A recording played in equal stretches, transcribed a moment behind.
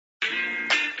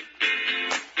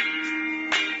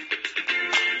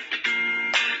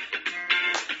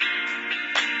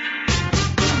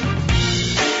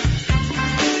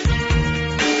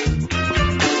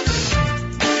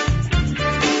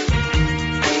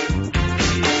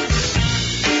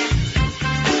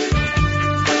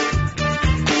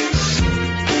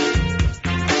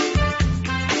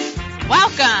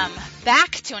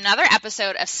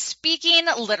episode of Speaking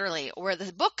Literally, where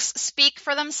the books speak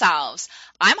for themselves.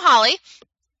 I'm Holly.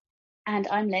 And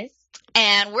I'm Liz.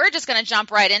 And we're just going to jump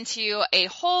right into a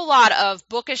whole lot of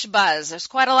bookish buzz. There's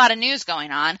quite a lot of news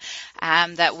going on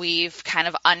that we've kind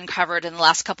of uncovered in the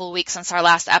last couple of weeks since our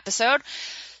last episode.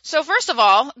 So first of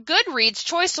all, Goodreads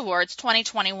Choice Awards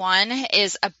 2021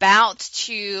 is about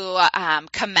to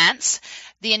commence.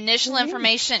 The initial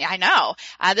information, I know,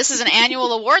 this is an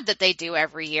annual award that they do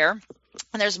every year.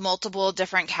 And there's multiple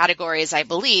different categories, I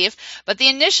believe. But the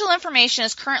initial information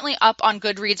is currently up on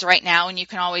Goodreads right now, and you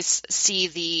can always see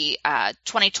the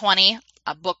 2020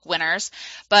 book winners.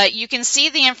 But you can see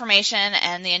the information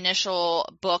and the initial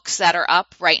books that are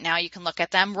up right now. You can look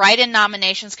at them. Write-in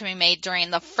nominations can be made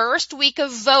during the first week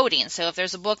of voting. So if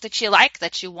there's a book that you like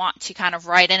that you want to kind of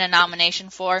write in a nomination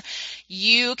for,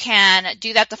 you can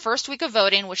do that the first week of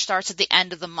voting, which starts at the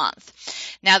end of the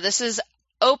month. Now, this is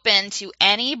open to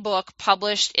any book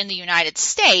published in the United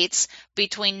States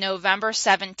between November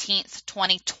 17th,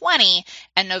 2020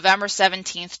 and November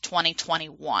 17th,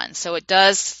 2021. So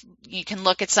you can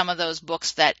look at some of those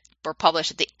books that were published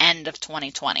at the end of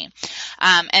 2020.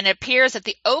 And it appears that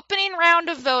the opening round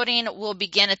of voting will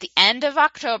begin at the end of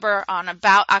October on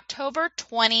about October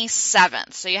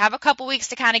 27th. So you have a couple weeks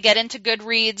to kind of get into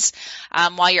Goodreads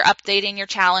while you're updating your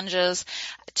challenges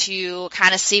to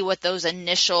kind of see what those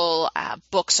initial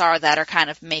books are that are kind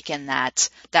of making that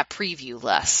preview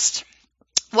list.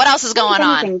 What else is going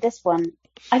on? This one,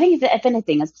 I think if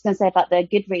anything, I was going to say about the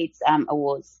Goodreads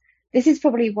awards, this is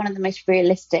probably one of the most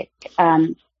realistic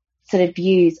sort of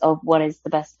views of what is the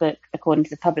best book according to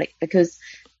the public, because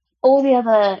all the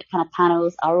other kind of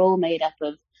panels are all made up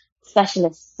of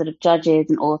specialist sort of judges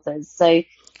and authors. So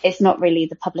it's not really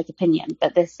the public opinion,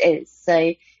 but this is.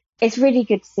 So it's really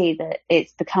good to see that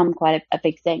it's become quite a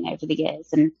big thing over the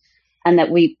years, and that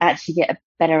we actually get a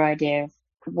better idea of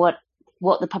what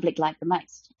the public like the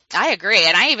most. I agree.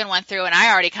 And I even went through and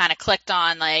I already kind of clicked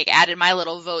on, added my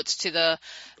little votes to the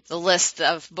list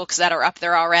of books that are up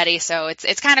there already. So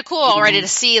it's kind of cool already to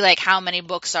see how many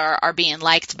books are being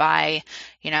liked by,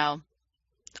 the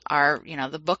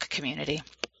book community.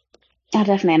 Oh,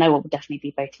 definitely. And I will definitely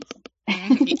be voting.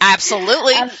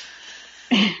 Absolutely.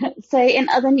 So in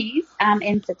other news,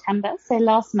 in September, so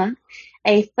last month,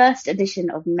 a first edition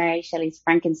of Mary Shelley's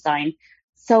Frankenstein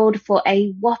sold for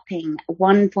a whopping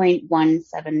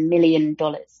 $1.17 million,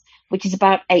 which is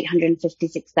about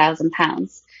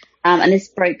 £856,000. And this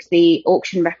broke the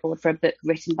auction record for a book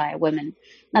written by a woman.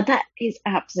 Now that is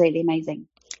absolutely amazing.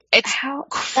 It's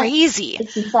crazy.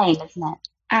 It's insane, isn't it?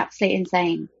 Absolutely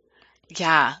insane.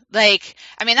 Yeah. That's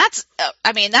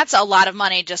a lot of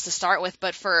money just to start with,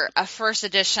 but for a first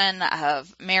edition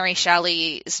of Mary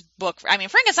Shelley's book,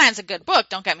 Frankenstein's a good book,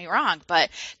 don't get me wrong, but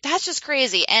that's just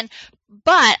crazy.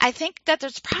 But I think that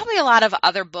there's probably a lot of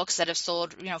other books that have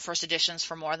sold, first editions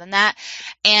for more than that.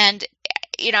 And,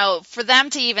 for them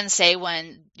to even say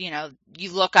when,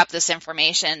 you look up this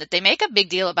information that they make a big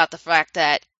deal about the fact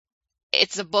that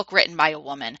it's a book written by a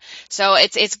woman. So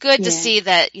it's good to see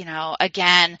that,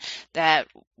 again, that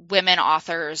women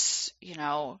authors,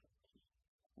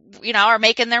 are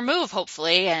making their move,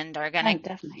 hopefully, and are going to,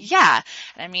 definitely. Yeah.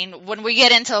 When we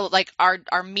get into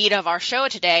our meat of our show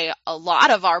today, a lot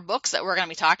of our books that we're going to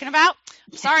be talking about,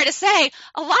 I'm sorry to say,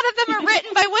 a lot of them are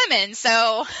written by women.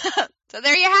 So, so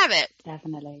there you have it.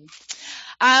 Definitely.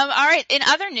 All right. In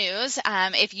other news,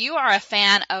 if you are a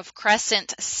fan of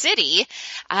Crescent City,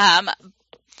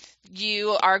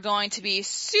 you are going to be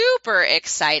super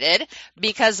excited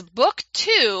because book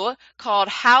 2, called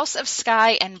House of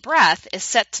Sky and Breath, is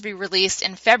set to be released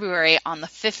in February on the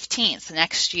 15th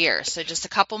next year. So just a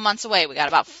couple months away. We got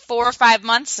about 4 or 5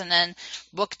 months, and then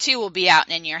book 2 will be out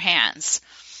and in your hands.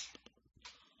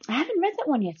 I haven't read that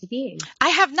one yet, have you? I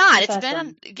have not.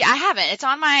 I haven't. It's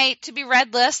on my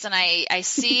to-be-read list, and I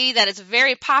see that it's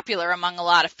very popular among a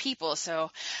lot of people,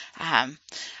 so I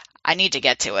need to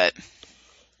get to it.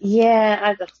 Yeah,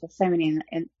 I've got so many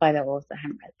by the author I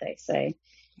haven't read though, so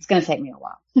it's going to take me a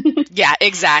while. Yeah,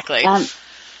 exactly.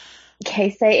 Okay,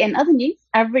 so in other news,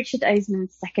 Richard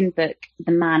Osman's second book,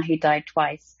 The Man Who Died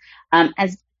Twice,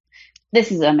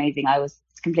 this is amazing. I was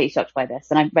completely shocked by this,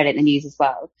 and I've read it in the news as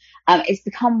well. It's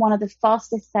become one of the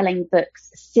fastest selling books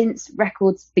since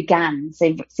records began.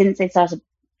 So since they started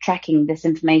tracking this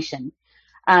information,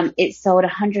 it sold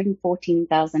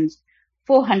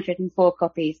 114,404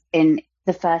 copies in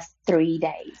the first 3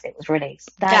 days it was released.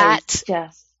 That's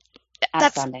just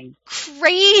outstanding. That's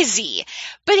crazy.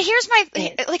 But here's my,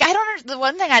 I don't know,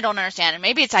 one thing I don't understand, and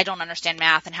maybe it's I don't understand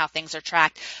math and how things are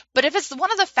tracked, but if it's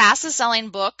one of the fastest selling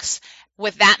books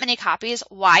with that many copies,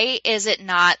 why is it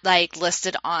not like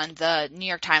listed on the New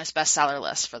York Times bestseller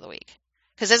list for the week?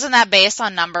 Because isn't that based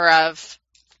on number of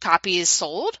copies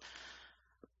sold?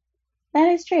 That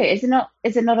is true. Is it not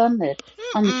on the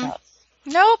charts?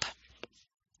 Nope.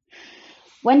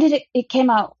 When did it came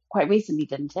out quite recently,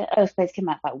 didn't it? Oh, I suppose it came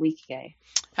out about a week ago.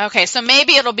 Okay, so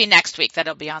maybe it'll be next week that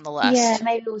it'll be on the list. Yeah,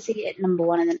 maybe we'll see it number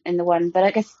one in the one. But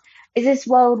I guess, is this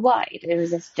worldwide or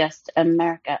is this just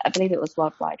America? I believe it was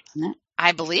worldwide, wasn't it?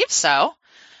 I believe so.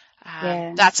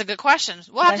 Yeah. That's a good question.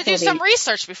 We'll have to do some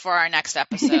research before our next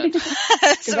episode.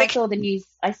 Because I saw the news.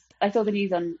 I saw the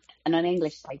news on an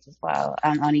English site as well,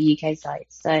 on a UK site.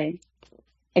 So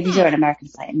if you saw an American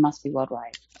site, it must be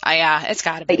worldwide. Yeah, it's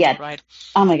got to be worldwide.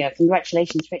 Oh my God!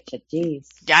 Congratulations, Richard. Jeez.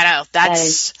 Yeah, I know. That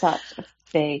is such a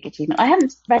big achievement. I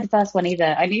haven't read the first one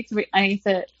either. I need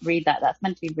to read that. That's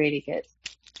meant to be really good.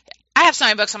 I have so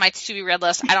many books on my to-be read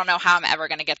list. I don't know how I'm ever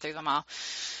going to get through them all.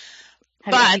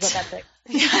 Have you got that book?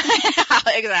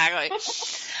 Exactly.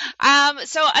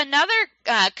 So another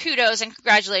kudos and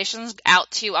congratulations out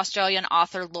to Australian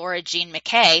author Laura Jean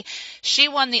McKay. She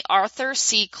won the Arthur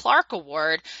C. Clarke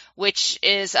Award, which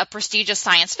is a prestigious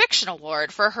science fiction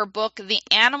award for her book, The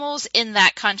Animals in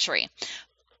That Country.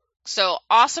 So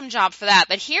awesome job for that.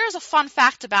 But here's a fun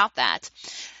fact about that.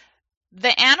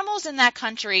 The Animals in That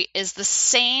Country is the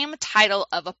same title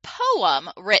of a poem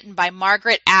written by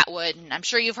Margaret Atwood. And I'm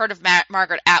sure you've heard of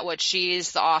Margaret Atwood.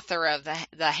 She's the author of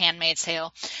The Handmaid's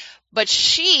Tale. But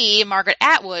Margaret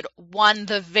Atwood, won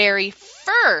the very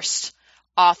first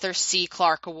Arthur C.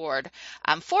 Clarke Award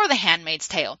for The Handmaid's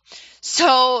Tale.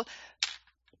 So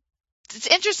it's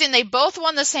interesting. They both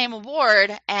won the same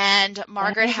award, and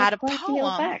Margaret had a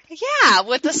poem,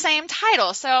 with the same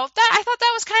title. So I thought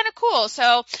that was kind of cool.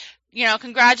 So,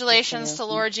 congratulations to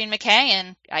Laura Jean McKay,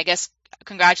 and I guess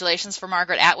congratulations for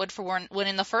Margaret Atwood for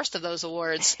winning the first of those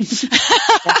awards.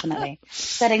 Definitely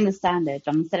setting the standard.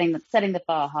 I'm setting the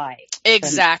bar high.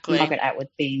 Exactly. Margaret Atwood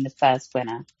being the first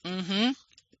winner. Mm-hmm.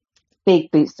 Big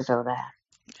boots to fill there.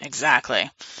 Exactly.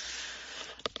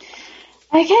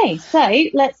 Okay, so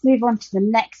let's move on to the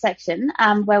next section,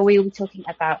 where we will be talking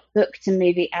about book to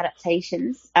movie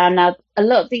adaptations. Now, a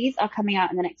lot of these are coming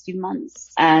out in the next few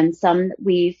months, and some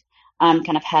we've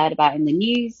kind of heard about in the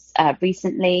news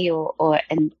recently or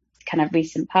in kind of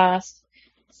recent past.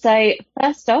 So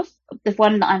first off, the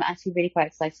one that I'm actually really quite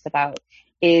excited about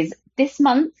is this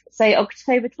month, so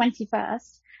October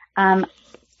 21st,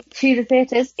 to the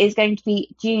theatres is going to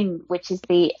be Dune, which is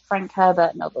the Frank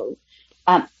Herbert novel.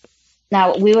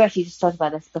 Now, we were actually just talking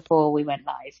about this before we went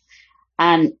live,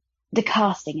 and the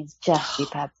casting is just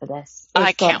superb for this.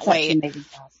 I can't wait. Amazing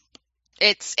cast.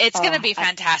 It's going to be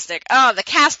fantastic. Oh, the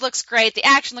cast looks great. The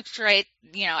action looks great.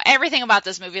 Everything about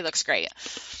this movie looks great.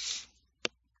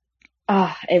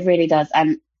 Oh, it really does.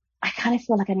 And I kind of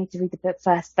feel like I need to read the book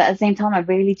first, but at the same time, I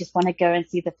really just want to go and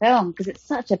see the film because it's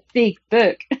such a big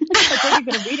book. I don't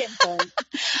even read it in time.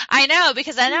 I know,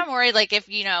 because then I'm worried, if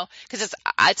because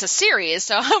it's a series,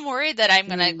 so I'm worried that I'm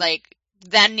gonna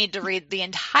then need to read the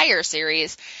entire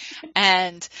series,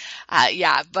 and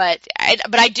but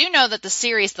I do know that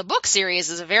the book series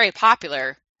is a very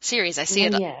popular series. I see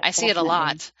I see it a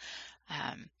lot.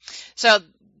 So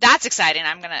that's exciting.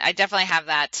 I definitely have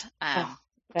that.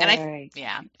 And I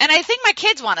think my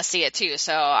kids want to see it too,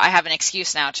 so I have an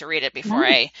excuse now to read it before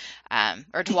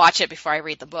or to watch it before I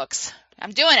read the books.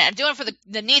 I'm doing it for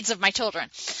the needs of my children.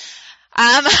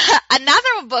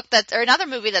 Another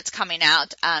movie that's coming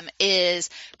out is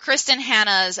Kristen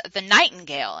Hanna's The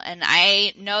Nightingale, and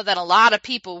I know that a lot of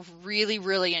people really,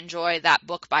 really enjoy that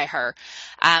book by her.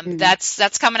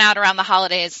 That's coming out around the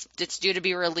holidays. It's due to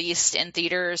be released in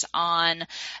theaters on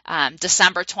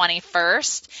December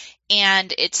 21st.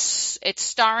 And it's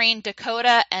starring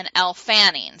Dakota and Elle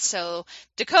Fanning. So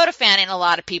Dakota Fanning, a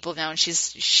lot of people know, and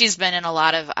she's been in a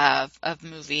lot of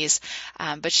movies.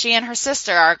 But she and her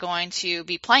sister are going to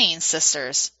be playing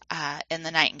sisters in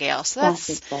The Nightingale. So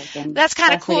that's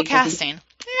kind of cool really casting.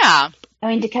 Yeah. I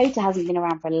mean, Dakota hasn't been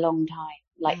around for a long time.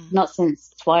 Not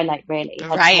since Twilight, really.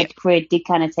 Right. Her career did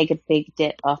kind of take a big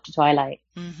dip after Twilight.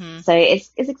 Mm-hmm. So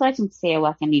it's exciting to see her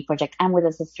work on a new project and with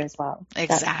her sister as well.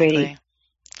 Exactly. That's really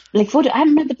look forward to it. I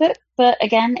haven't read the book, but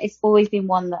again, it's always been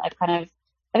one that I've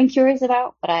been curious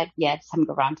about, but I just haven't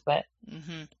got around to it.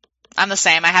 Mm-hmm. I'm the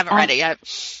same. I haven't read it yet.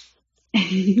 So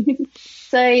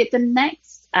the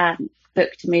next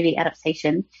book to movie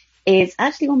adaptation is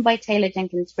actually one by Taylor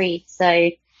Jenkins Reid.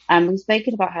 So we've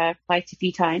spoken about her quite a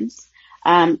few times.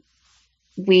 I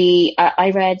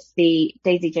read the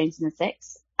Daisy Jones and the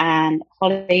Six, and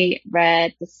Holly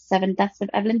read The Seven Deaths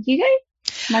of Evelyn Hugo.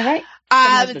 Am I right?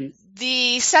 Seven Husbands.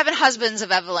 The Seven Husbands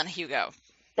of Evelyn Hugo.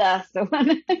 That's the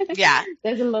one. Yeah.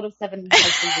 There's a lot of Seven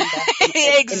Husbands and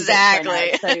Deaths.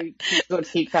 Exactly. So you've got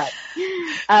to keep track.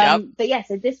 Yep. But yeah,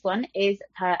 so this one is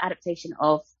her adaptation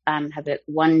of her book,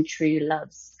 One True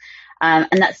Loves.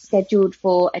 And that's scheduled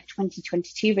for a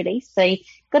 2022 release. So you've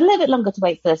got a little bit longer to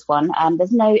wait for this one.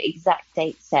 There's no exact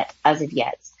date set as of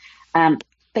yet.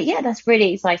 But yeah, that's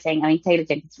really exciting. I mean, Taylor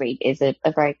Jenkins Reid is a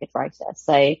very good writer.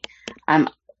 So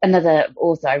another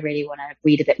author I really want to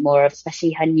read a bit more of,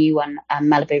 especially her new one,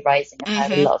 Malibu Rising. I've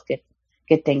heard a lot of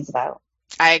good things about.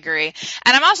 I agree.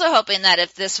 And I'm also hoping that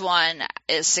if this one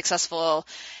is successful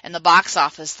in the box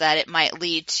office, that it might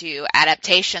lead to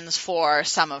adaptations for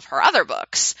some of her other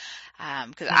books.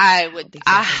 Because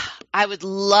I would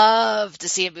love to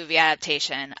see a movie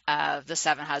adaptation of The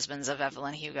Seven Husbands of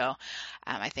Evelyn Hugo.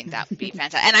 I think that would be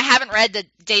fantastic. And I haven't read the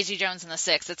Daisy Jones and the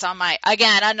Six. It's on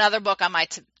another book on my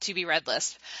to be read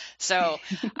list. So,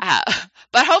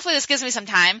 but hopefully this gives me some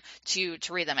time to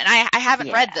read them. And I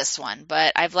haven't read this one,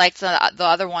 but I've liked the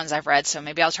other ones I've read. So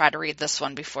maybe I'll try to read this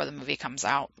one before the movie comes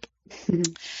out.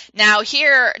 Now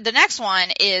here, the next one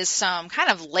is some kind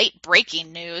of late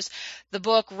breaking news. The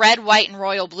book Red, White, and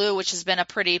Royal Blue, which has been a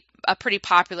pretty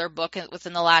popular book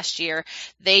within the last year,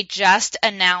 they just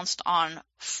announced on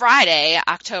Friday,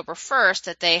 October 1st,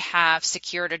 that they have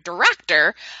secured a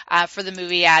director for the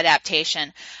movie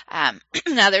adaptation.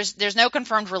 Now there's no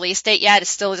confirmed release date yet. It's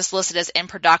still just listed as in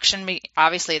production.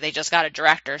 Obviously they just got a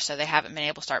director, so they haven't been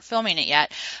able to start filming it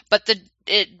yet. But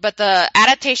the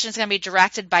adaptation is going to be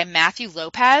directed by Matthew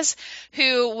Lopez,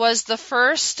 who was the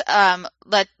first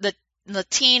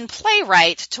Latin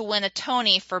playwright to win a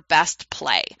Tony for Best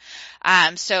Play.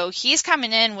 So he's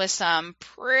coming in with some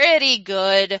pretty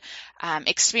good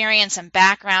experience and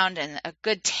background and a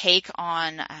good take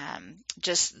on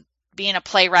just being a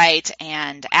playwright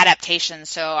and adaptation.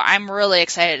 So I'm really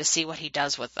excited to see what he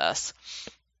does with this.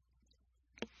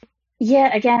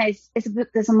 Yeah, again, it's a book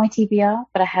that's on my TBR,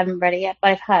 but I haven't read it yet.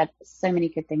 But I've heard so many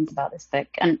good things about this book,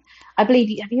 and I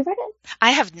believe have you read it? I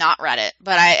have not read it,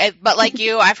 but like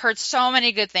you, I've heard so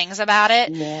many good things about it.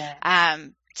 Yeah.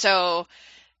 So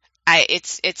I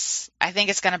think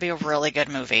it's going to be a really good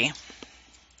movie.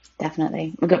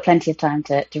 Definitely, we've got plenty of time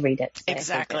to read it. So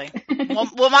exactly.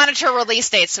 We'll monitor release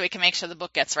dates so we can make sure the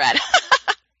book gets read.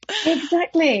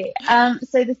 Exactly.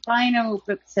 So the final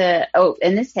book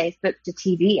in this case, book to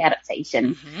TV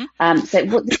adaptation.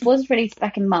 This was released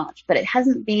back in March, but it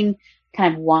hasn't been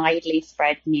kind of widely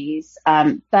spread news.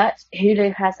 But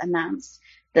Hulu has announced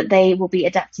that they will be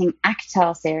adapting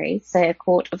ACOTAR series, so A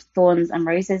Court of Thorns and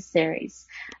Roses series,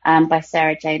 by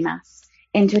Sarah J. Maas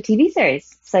into a TV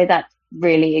series. So that's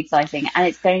really exciting. And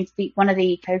it's going to be one of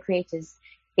the co-creators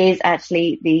is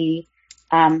actually the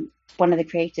one of the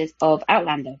creators of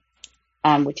Outlander,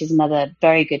 which is another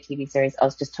very good TV series I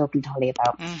was just talking to Holly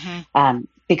about,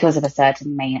 because of a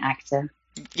certain main actor.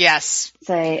 Yes.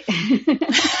 So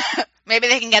maybe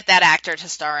they can get that actor to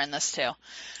star in this too.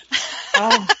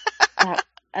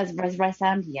 As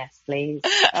Rysand, yes, please.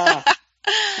 Oh.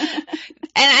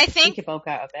 And I think we could bulk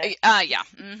out a bit. Yeah.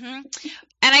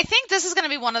 And I think this is going to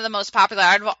be one of the most popular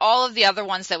out of all of the other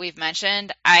ones that we've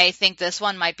mentioned. I think this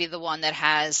one might be the one that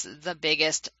has the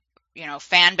biggest,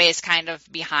 fan base kind of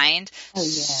behind. Oh, yeah.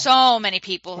 So many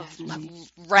people have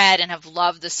read and have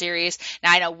loved the series.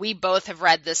 Now I know we both have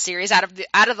read this series. Out of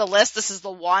the list, this is the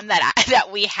one that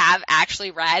we have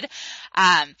actually read.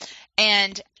 And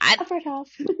I've read half.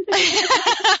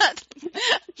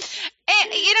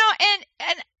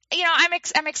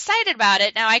 I'm excited about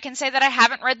it. Now I can say that I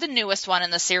haven't read the newest one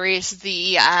in the series,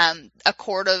 the A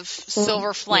Court of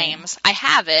Silver Flames. Yeah. I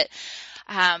have it.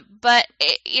 But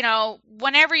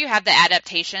whenever you have the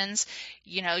adaptations,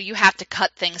 you have to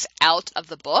cut things out of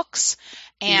the books.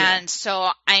 And so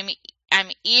I'm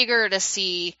eager to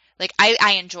see,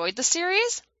 I enjoyed the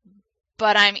series,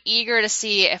 but I'm eager to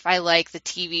see if I like the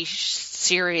TV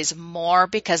series more,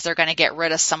 because they're going to get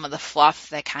rid of some of the fluff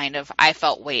that I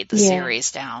felt weighed the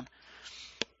series down.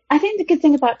 I think the good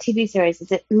thing about TV series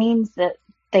is it means that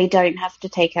they don't have to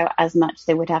take out as much as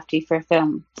they would have to for a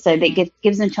film. So that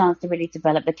gives them a chance to really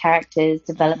develop the characters,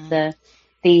 develop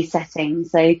the setting.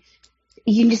 So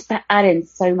you can just add in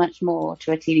so much more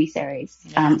to a TV series.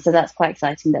 So that's quite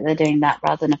exciting that they're doing that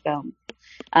rather than a film.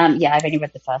 I've only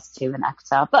read the first two in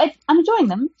ACOTAR, but I'm enjoying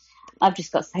them. I've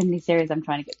just got so many series I'm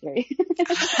trying to get through.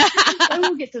 So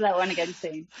we'll get to that one again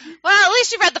soon. Well, at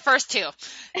least you read the first two,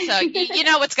 so you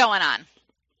know what's going on.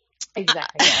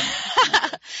 Exactly.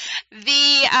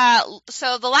 Yeah.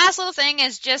 So the last little thing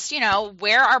is just,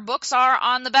 where our books are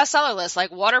on the bestseller list.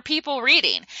 Like, what are people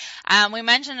reading? We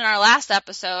mentioned in our last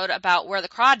episode about Where the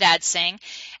Crawdads Sing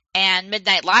and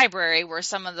Midnight Library were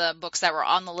some of the books that were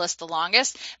on the list the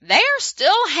longest. They are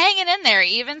still hanging in there,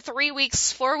 even 4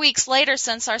 weeks later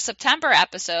since our September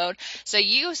episode. So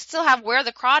you still have Where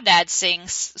the Crawdads Sing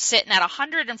sitting at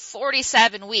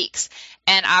 147 weeks.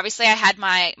 And obviously I had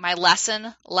my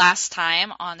lesson last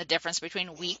time on the difference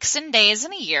between weeks and days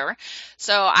in a year.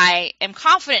 So I am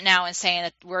confident now in saying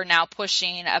that we're now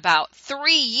pushing about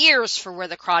 3 years for Where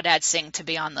the Crawdads Sing to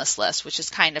be on this list, which is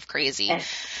kind of crazy.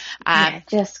 Yeah,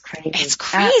 just crazy. It's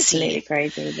crazy. Absolutely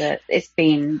crazy that it's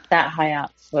been that high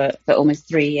up for almost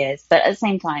 3 years. But at the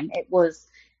same time, it was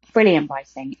brilliant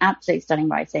writing, absolutely stunning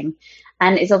writing.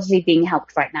 And it's obviously being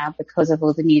helped right now because of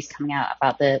all the news coming out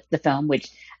about the film, which,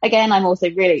 again, I'm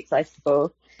also really excited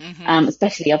for,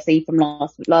 especially obviously from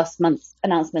last month's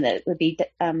announcement that it would be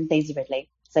Daisy Ridley.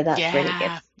 So that's really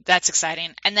good. That's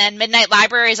exciting. And then Midnight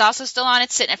Library is also still on.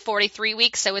 It's sitting at 43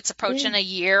 weeks, so it's approaching a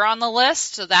year on the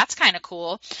list. So that's kind of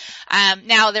cool.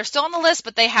 Now, they're still on the list,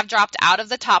 but they have dropped out of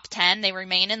the top 10. They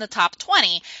remain in the top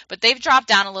 20, but they've dropped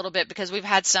down a little bit because we've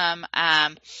had some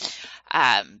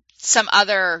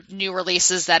other new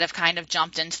releases that have kind of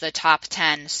jumped into the top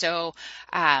 10. So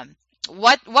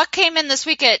what came in this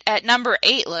week at number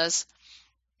 8, Liz?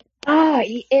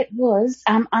 It was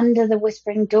Under the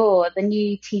Whispering Door, the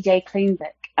new TJ Klune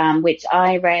book, which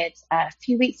I read a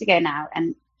few weeks ago now,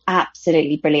 and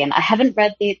absolutely brilliant. I haven't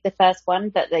read the first one,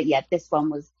 but this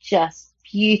one was just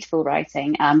beautiful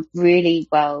writing, really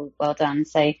well done.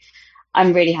 So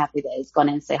I'm really happy that it's gone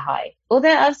in so high.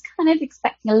 Although I was kind of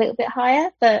expecting a little bit higher,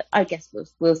 but I guess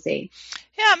we'll see.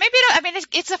 Yeah, maybe.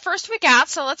 It's the first week out,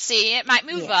 so let's see. It might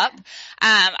move up.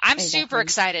 I'm super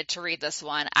excited to read this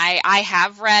one. I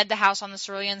have read The House on the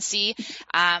Cerulean Sea.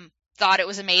 Thought it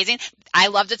was amazing. I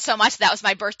loved it so much. That was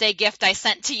my birthday gift I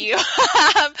sent to you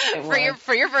for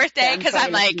your birthday, because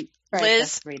I'm like,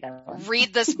 Liz,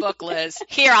 read this book, Liz.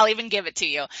 Here, I'll even give it to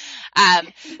you.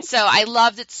 So I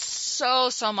loved it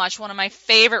so much. One of my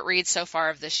favorite reads so far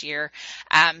of this year.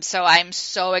 So I'm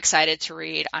so excited to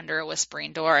read Under a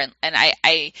Whispering Door. And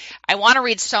I want to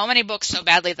read so many books so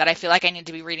badly that I feel like I need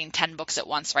to be reading 10 books at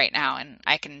once right now. And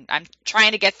I'm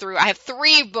trying to get through. I have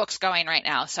 3 books going right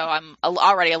now, so I'm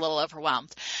already a little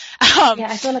overwhelmed.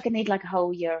 I feel like I need like a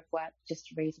whole year of work just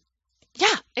to read.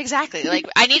 Yeah, exactly. Like,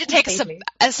 I need to take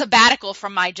a sabbatical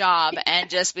from my job and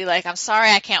just be like, I'm sorry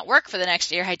I can't work for the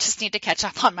next year. I just need to catch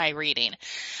up on my reading.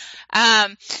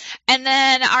 And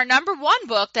then our number 1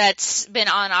 book that's been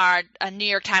on our New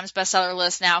York Times bestseller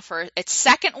list now for its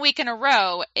second week in a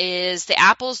row is The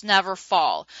Apples Never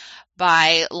Fall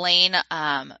by Lane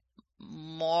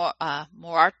Moriarty?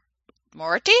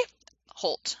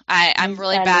 Holt. I'm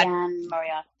really bad.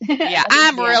 Yeah,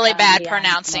 I'm really bad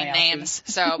pronouncing names,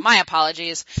 so my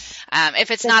apologies.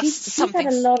 If it's not something.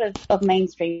 She's had a lot of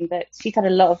mainstream books. She's had a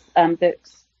lot of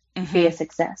books be a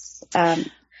success.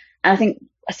 And I think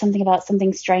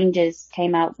Something Strangers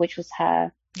came out, which was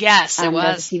her. Yes, it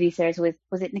was. The TV series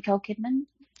was it Nicole Kidman?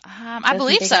 I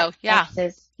believe so. Yeah.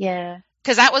 Yeah.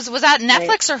 Because was that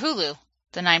Netflix or Hulu?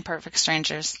 The 9 Perfect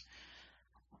Strangers.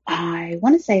 I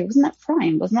want to say, wasn't that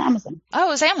Prime? Wasn't that Amazon? Oh, it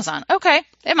was Amazon. Okay.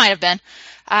 It might have been.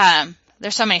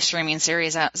 There's so many streaming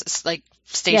series out, like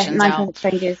stations out. 9 Perfect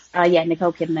Strangers.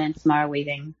 Nicole Kidman, Samara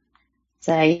Weaving.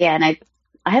 So, and I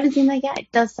haven't seen that yet.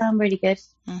 It does sound really good.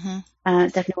 It's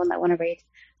definitely one that I want to read.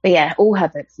 But yeah, all her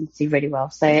books seem to do really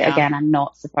well. So again, I'm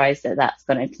not surprised that that's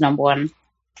gone into number 1.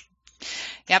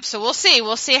 Yep. So we'll see.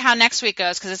 We'll see how next week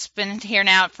goes, because it's been here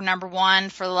now for number 1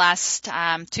 for the last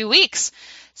 2 weeks.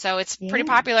 So it's pretty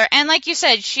popular. And like you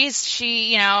said, she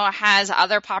has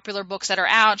other popular books that are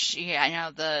out.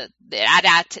 The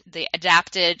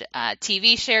adapted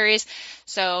TV series.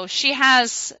 So she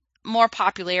has more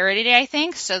popularity, I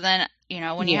think. So then,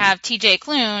 when you have TJ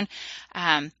Klune,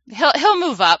 he'll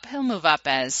move up. He'll move up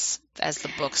as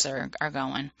the books are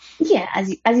going. Yeah, as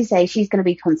you say, she's going to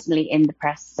be constantly in the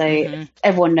press, so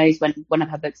everyone knows when one of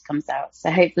her books comes out. So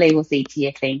hopefully we'll see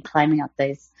TJ Klune climbing up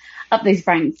those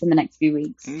ranks in the next few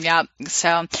weeks. Yep. So,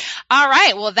 all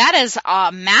right. Well, that is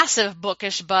a massive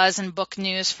bookish buzz and book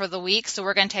news for the week. So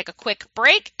we're going to take a quick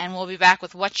break, and we'll be back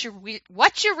with what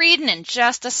you're reading in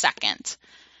just a second.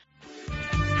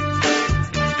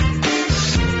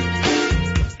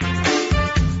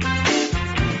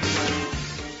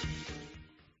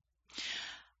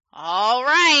 All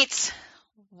right.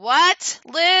 What,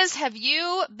 Liz, have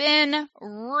you been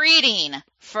reading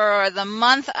for the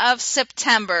month of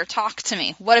September? Talk to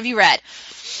me. What have you read?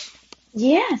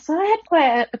 Yeah, so I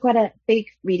had quite a big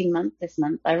reading month this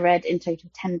month. I read in total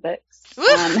 10 books. Woof.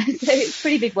 So it's a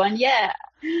pretty big one. Yeah,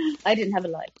 I didn't have a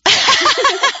life,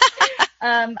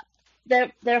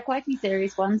 but there are quite a few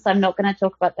serious ones. So I'm not going to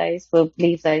talk about those. We'll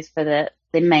leave those for the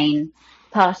main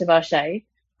part of our show.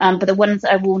 But the ones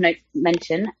I will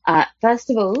mention, first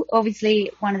of all,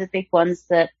 obviously one of the big ones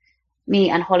that me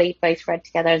and Holly both read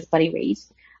together as a buddy read,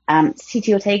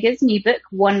 C.T. Ortega's new book,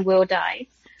 One Will Die,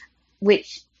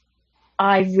 which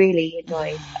I really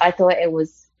enjoyed. I thought it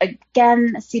was,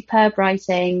 again, superb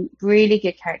writing, really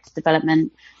good character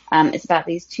development. It's about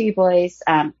these two boys.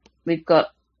 We've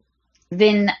got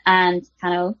Vin and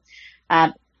Canol,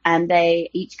 and they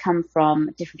each come from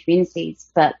different communities,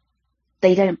 but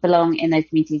they don't belong in those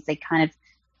communities. They kind of,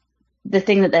 the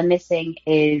thing that they're missing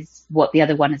is what the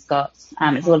other one has got.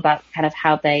 It's all about kind of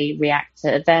how they react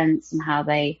to events and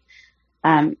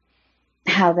um,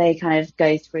 how they kind of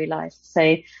go through life.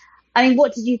 So, I mean,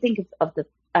 what did you think of the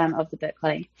book,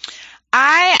 Holly?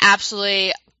 I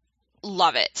absolutely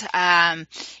love it. And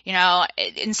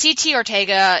C.T.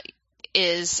 Ortega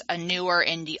is a newer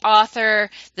indie author.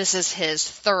 This is his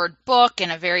third book in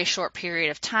a very short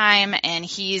period of time, and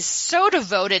he's so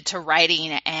devoted to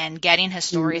writing and getting his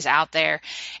stories out there.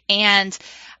 And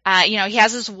he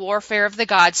has his Warfare of the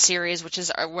Gods series, which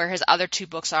is where his other two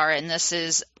books are, and this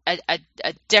is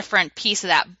a different piece of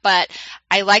that. But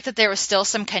I like that there was still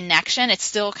some connection. It's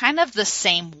still kind of the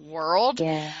same world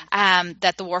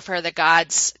that the Warfare of the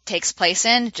Gods takes place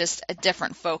in, just a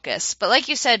different focus. But like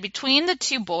you said, between the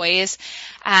two boys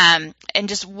and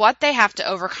just what they have to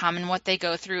overcome and what they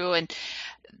go through, and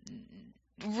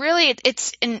really,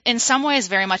 it's in some ways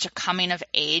very much a coming of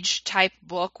age type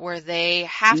book where they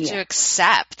have to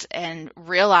accept and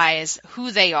realize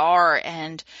who they are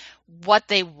and what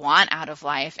they want out of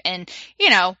life. And,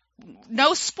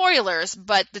 no spoilers,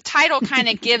 but the title kind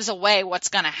of gives away what's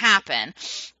going to happen.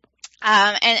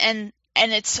 And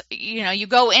it's, you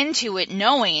go into it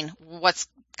knowing what's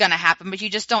going to happen, but you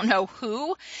just don't know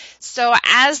who. So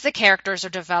as the characters are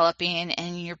developing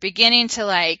and you're beginning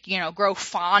to grow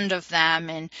fond of them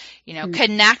and,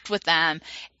 connect with them,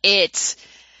 it's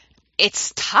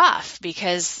tough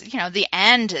because, the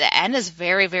end is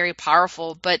very, very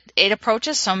powerful, but it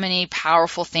approaches so many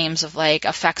powerful themes of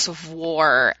effects of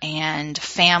war and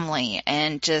family,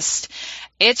 and just,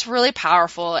 it's really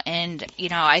powerful. And,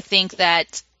 I think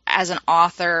that as an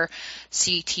author,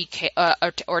 C.T.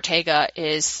 Ortega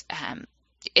is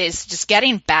just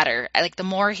getting better. The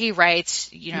more he writes,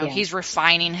 he's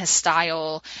refining his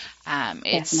style.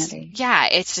 Definitely.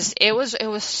 It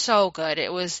was so good.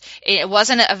 It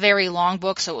wasn't a very long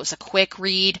book, so it was a quick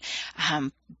read.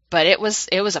 But it was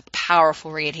a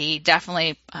powerful read. He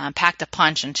definitely packed a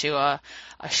punch into a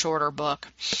shorter book.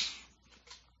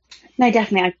 No,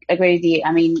 definitely, I agree with you.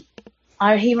 I mean,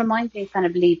 he reminds me of kind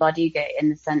of Leigh Bardugo in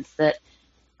the sense that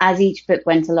as each book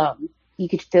went along, you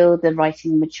could feel the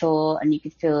writing mature, and you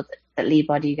could feel that Leigh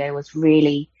Bardugo was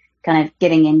really kind of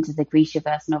getting into the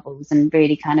Grishaverse novels and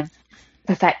really kind of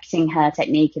perfecting her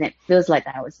technique, and it feels like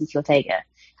that with C.T. Ortega.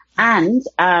 And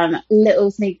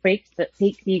little sneak peek for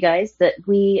you guys that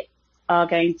we are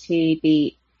going to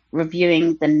be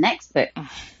reviewing the next book.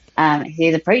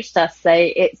 He's approached us, so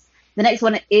the next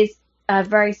one is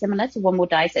very similar to One Will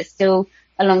Die, so it's still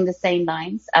along the same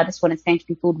lines. This one is going to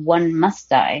be called One Must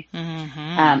Die.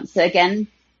 Mm-hmm. So again,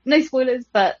 no spoilers,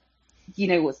 but you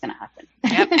know what's going to happen.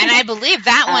 Yep. And I believe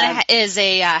that one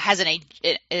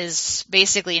is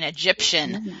basically an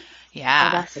Egyptian. Yeah.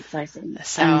 Oh, that's exciting.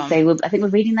 So I think we're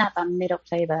reading that about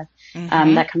mid-October.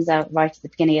 Mm-hmm. That comes out right at the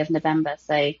beginning of November.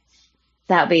 So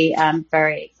that'll be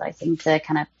very exciting to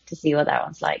see what that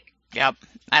one's like. Yep.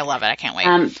 I love it. I can't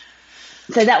wait.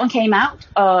 So that one came out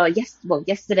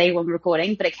yesterday when we're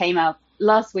recording, but it came out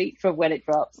last week from when it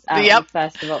drops, on the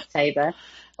 1st of October.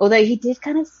 Although he did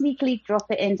kind of sneakily drop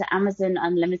it into Amazon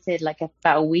Unlimited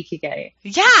about a week ago.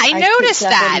 Yeah, I noticed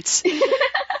that.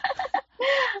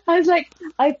 I was like,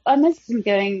 I messaged him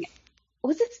going,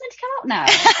 was this meant to come out now?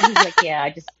 And he's like, yeah,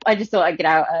 I just thought I'd get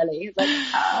out early. He's like,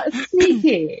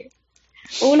 sneaky.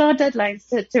 All our deadlines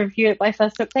to review it by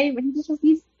 1st October, and he just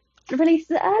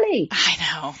released it early. I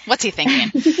know. What's he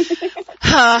thinking?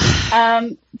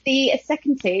 The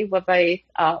second two were both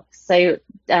arcs. So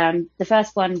the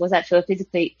first one was actually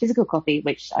a physical copy,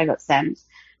 which I got sent,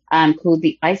 called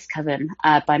The Ice Coven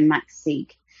by Max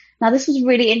Sieg. Now, this was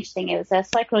really interesting. It was a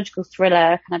psychological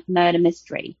thriller, kind of murder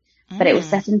mystery, but it was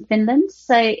set in Finland.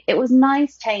 So it was a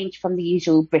nice change from the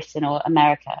usual Britain or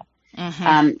America.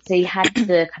 Mm-hmm. So you had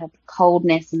the kind of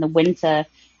coldness in the winter,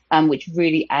 which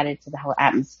really added to the whole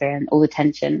atmosphere and all the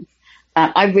tension.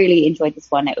 I really enjoyed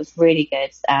this one. It was really good.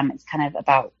 It's kind of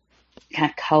about kind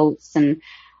of cults, and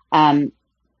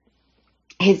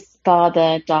his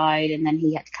father died, and then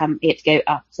he had to go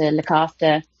up to look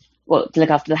after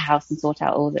the house and sort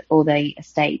out all the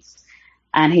estates,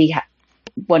 and he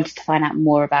wanted to find out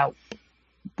more about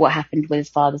what happened with his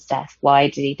father's death. Why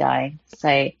did he die? So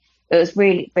it was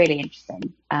really, really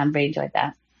interesting. Really enjoyed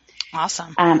that.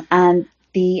 Awesome. And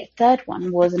the third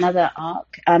one was another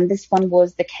arc. This one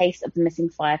was The Case of the Missing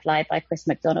Firefly by Chris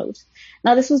MacDonald.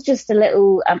 Now, this was just a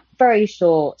little, very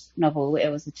short novel. It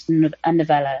was just a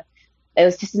novella. It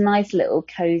was just a nice little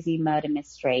cozy murder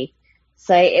mystery.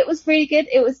 So it was really good.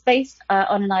 It was based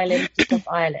on an island just off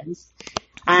Ireland.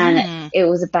 And it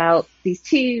was about these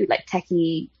two like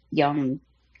techie young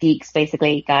geeks,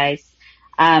 basically, guys,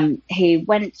 who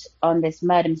went on this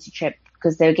murder mystery trip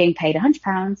because they were getting paid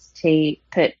 £100 to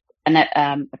put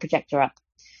a projector up.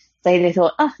 So they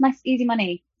thought, oh, nice, easy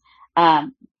money.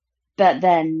 But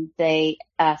then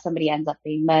somebody ends up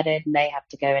being murdered, and they have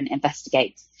to go and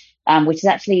investigate. Which is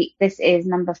actually, this is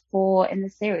number 4 in the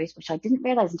series, which I didn't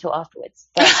realize until afterwards.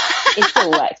 But it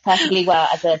still works perfectly well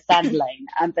as a standalone.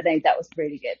 But no, that was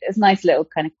really good. It was a nice little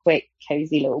kind of quick,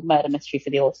 cozy little murder mystery for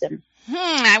the autumn.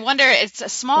 I wonder, it's a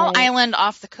small island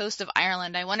off the coast of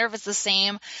Ireland. I wonder if it's the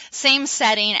same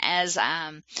setting as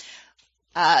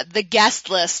The Guest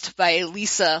List by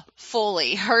Lisa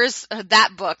Foley. That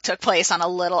book took place on a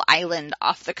little island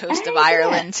off the coast of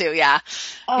Ireland too. Yeah.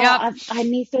 Oh, yep.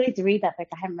 I still need to read that book.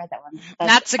 I haven't read that one.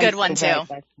 That's a good one too.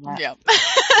 Yep.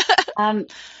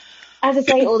 As I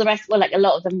say, all the rest, a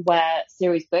lot of them were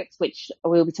series books, which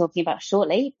we'll be talking about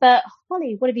shortly. But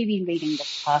Holly, what have you been reading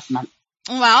this past month?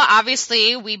 Well,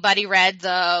 obviously, we buddy read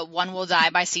The One Will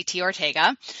Die by C.T.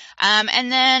 Ortega.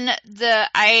 And then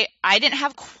I didn't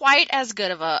have quite as good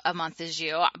of a month as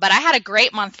you, but I had a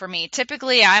great month for me.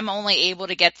 Typically, I'm only able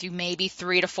to get through maybe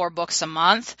 3 to 4 books a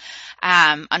month.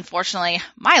 Unfortunately,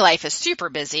 my life is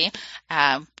super busy,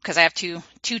 because I have two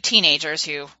teenagers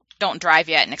who don't drive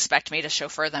yet and expect me to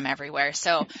chauffeur them everywhere.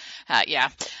 So, yeah.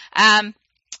 But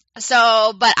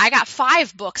I got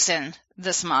 5 books in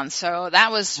this month, so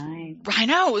that was, nice. I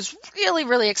know, it was really,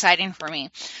 really exciting for me.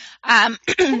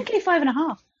 Technically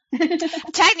 5.5.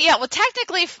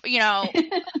 Technically,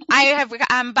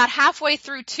 I'm about halfway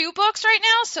through 2 books right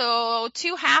now, so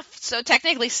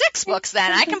technically 6 books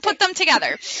then. I can put them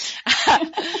together.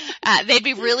 They'd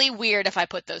be really weird if I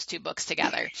put those 2 books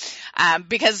together,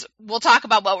 because we'll talk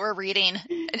about what we're reading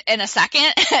in a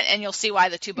second, and you'll see why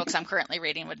the 2 books I'm currently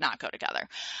reading would not go together.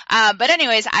 But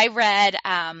anyways, I read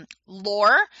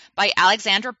Lore by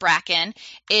Alexandra Bracken.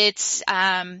 It's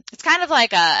kind of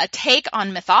like a take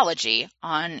on mythology,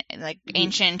 on like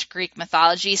ancient Greek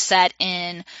mythology set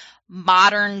in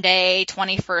modern day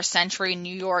 21st century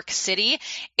New York City.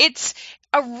 It's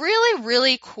a really,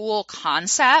 really cool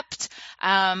concept,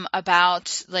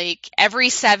 about like every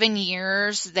 7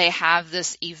 years they have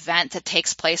this event that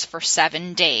takes place for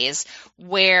 7 days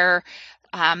where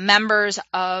members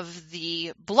of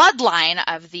the bloodline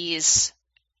of these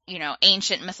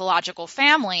ancient mythological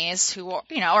families who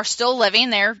are still living.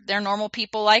 They're normal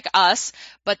people like us,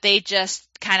 but they just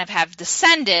kind of have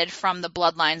descended from the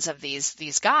bloodlines of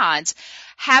these gods,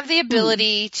 have the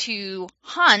ability to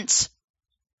hunt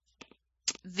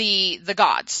the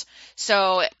gods.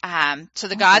 So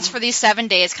the gods for these 7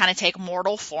 days kind of take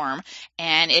mortal form,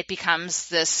 and it becomes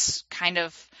this kind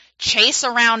of chase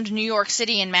around New York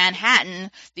City and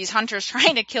Manhattan, these hunters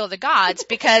trying to kill the gods,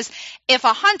 because if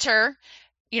a hunter,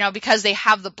 because they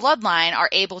have the bloodline, are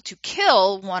able to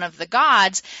kill one of the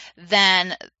gods,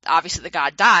 then obviously the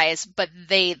god dies, but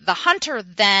the hunter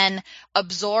then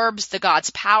absorbs the god's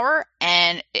power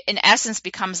and in essence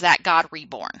becomes that god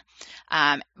reborn.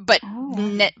 But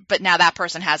now that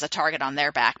person has a target on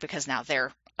their back because now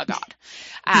they're a god.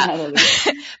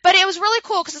 But it was really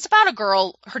cool because it's about a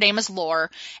girl. Her name is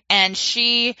Lore, and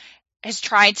she has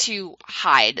tried to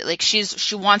hide. Like she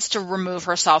wants to remove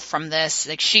herself from this.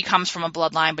 Like she comes from a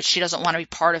bloodline, but she doesn't want to be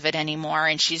part of it anymore,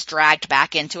 and she's dragged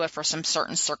back into it for some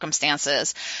certain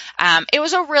circumstances. It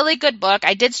was a really good book.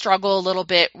 I did struggle a little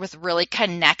bit with really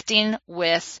connecting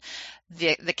with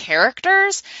the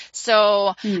characters.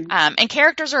 So, and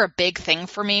characters are a big thing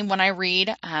for me when I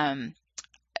read.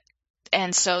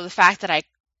 And so the fact that I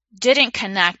didn't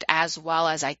connect as well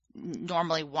as I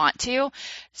normally want to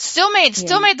still made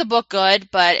the book good,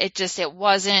 but it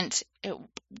wasn't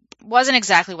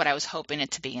exactly what I was hoping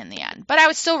it to be in the end. But I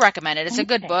would still recommend it. It's a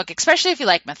good book, especially if you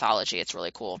like mythology. It's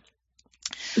really cool.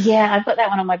 Yeah, I've got that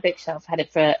one on my bookshelf. Had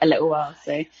it for a little while,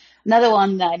 so another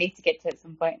one that I need to get to at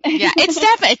some point. Yeah,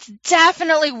 it's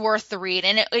definitely worth the read,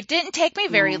 and it didn't take me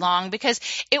very long because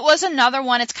it was another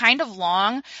one. It's kind of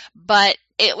long, but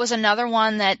it was another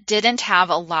one that didn't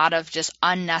have a lot of just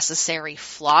unnecessary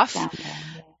fluff.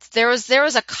 There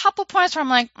was a couple points where I'm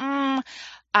like,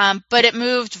 but it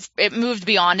moved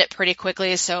beyond it pretty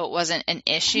quickly, so it wasn't an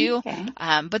issue. Okay.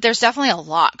 But there's definitely a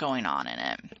lot going on in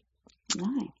it.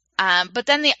 Nice. But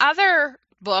then the other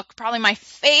book, probably my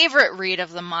favorite read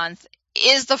of the month,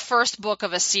 is the first book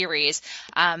of a series,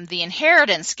 The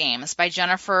Inheritance Games by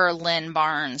Jennifer Lynn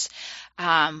Barnes.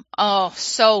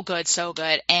 So good, so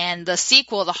good. And the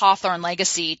sequel, The Hawthorne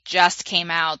Legacy, just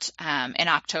came out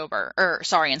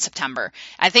in September.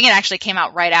 I think it actually came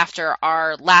out right after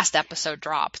our last episode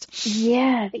dropped.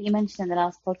 Yeah, I think you mentioned in the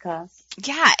last podcast.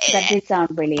 Yeah. That did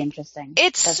sound really interesting.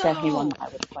 That's definitely one that I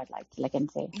would quite like to look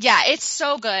into. Yeah, it's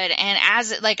so good. And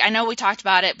I know we talked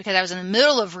about it because I was in the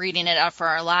middle of reading it up for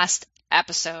our last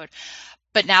episode.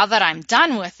 But now that I'm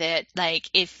done with it, like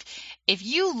if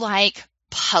you like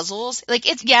puzzles, like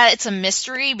it's a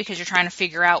mystery because you're trying to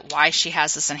figure out why she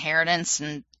has this inheritance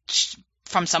and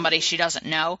from somebody she doesn't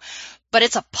know, but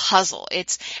it's a puzzle.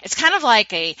 It's kind of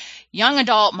like a young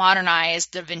adult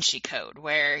modernized Da Vinci Code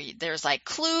where there's like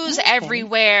clues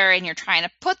everywhere and you're trying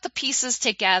to put the pieces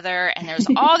together and there's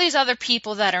all these other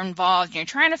people that are involved and you're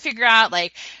trying to figure out,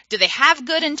 like, do they have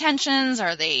good intentions?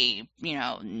 Are they,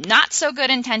 not so good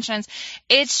intentions?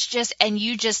 It's just, and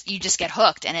you just get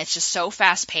hooked, and it's just so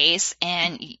fast paced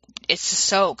and it's just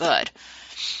so good.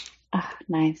 Oh,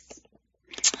 nice.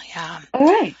 Yeah. All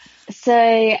right.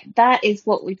 So that is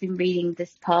what we've been reading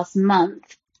this past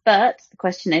month. But the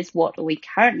question is, what are we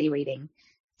currently reading?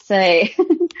 So,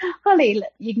 Holly,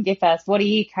 you can go first. What are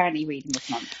you currently reading this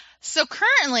month? So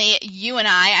currently, you and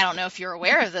I don't know if you're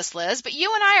aware of this, Liz, but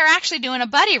you and I are actually doing a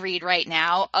buddy read right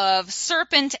now of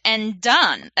Serpent and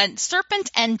Dove.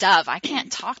 I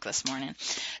can't talk this morning.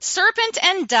 Serpent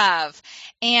and Dove.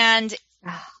 And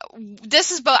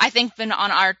this has I think been on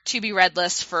our to be read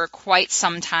list for quite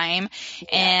some time.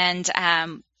 Yeah.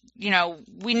 And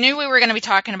we knew we were going to be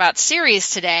talking about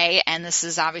series today, and this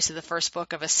is obviously the first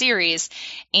book of a series.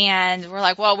 And we're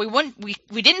like, well,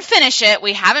 we didn't finish it.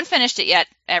 We haven't finished it yet,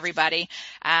 everybody.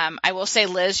 I will say,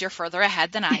 Liz, you're further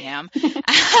ahead than I am.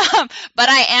 But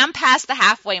I am past the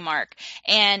halfway mark,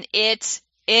 and it's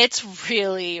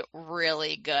really,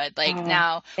 really good.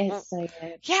 Now, it's so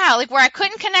good. Yeah, like where I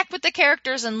couldn't connect with the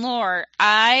characters and lore,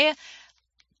 I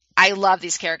love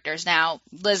these characters. Now,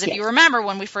 Liz, if you remember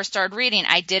when we first started reading,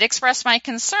 I did express my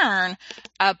concern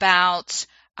about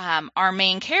our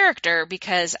main character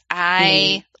because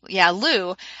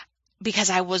Lou,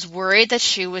 because I was worried that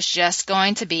she was just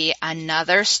going to be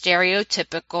another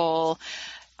stereotypical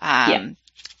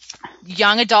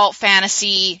young adult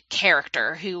fantasy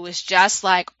character who was just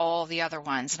like all the other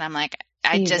ones. And I'm like,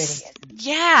 and so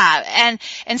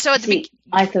at the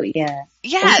I thought,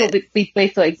 we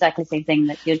both thought exactly the same thing,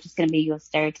 that you're just going to be your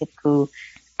stereotypical,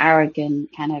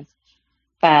 arrogant, kind of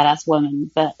badass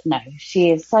woman. But no, she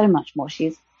is so much more. She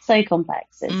is so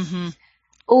complex.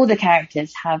 All the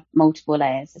characters have multiple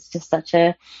layers. It's just such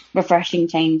a refreshing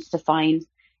change to find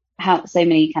how so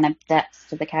many kind of depths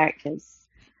to the characters.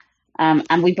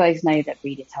 And we both know that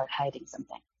Reed is hiding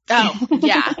something. Oh,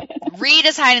 yeah. Reed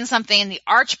is hiding something. The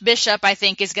Archbishop, I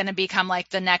think, is going to become like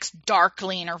the next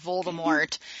Darkling or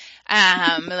Voldemort.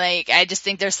 I just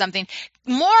think there's something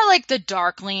more like the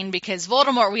Darkling, because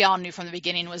Voldemort we all knew from the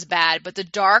beginning was bad, but the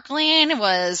Darkling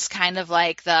was kind of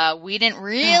like we didn't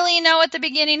really know at the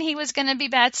beginning he was going to be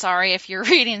bad. Sorry if you're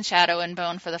reading Shadow and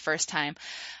Bone for the first time.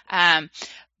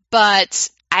 But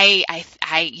I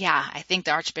think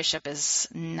the Archbishop is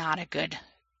not a good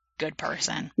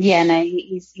person. Yeah, no,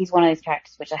 he's one of those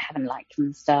characters which I haven't liked from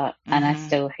the start, and I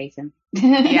still hate him.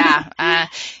 Yeah. I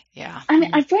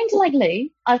mean, I've grown to like Lou.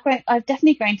 I've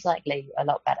definitely grown to like Lou a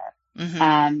lot better.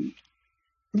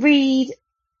 Reed,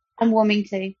 I'm warming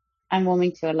to a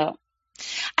lot.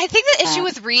 I think the issue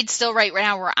with Reed still right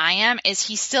now where I am is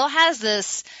he still has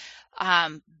this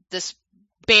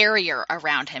barrier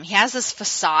around him. He has this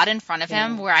facade in front of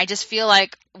him where I just feel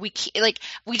like we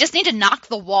just need to knock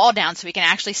the wall down so we can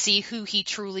actually see who he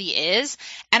truly is.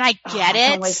 And I get it. I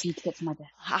can't wait for you to get to my bed.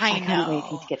 I know. Can't wait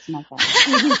for you to get to my bed.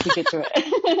 You need to get through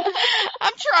it.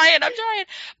 I'm trying.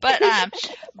 But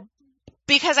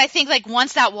because I think like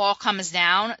once that wall comes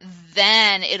down,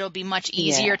 then it'll be much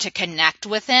easier to connect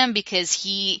with him, because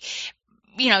he's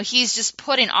just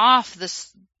putting off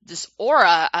this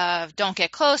aura of don't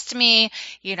get close to me,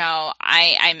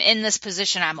 I'm in this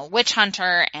position, I'm a witch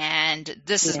hunter, and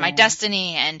this is my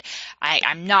destiny, and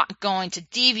I'm not going to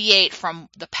deviate from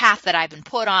the path that I've been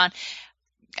put on.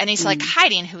 And he's like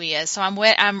hiding who he is. So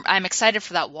I'm excited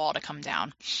for that wall to come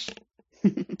down.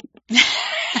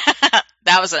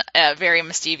 That was a very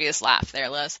mischievous laugh there,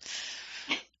 Liz.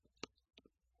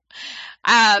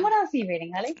 What else are you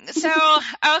reading, Ellie? So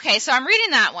I'm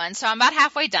reading that one. So I'm about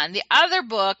halfway done. The other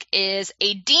book is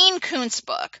a Dean Koontz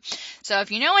book. So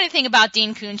if you know anything about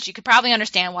Dean Koontz, you could probably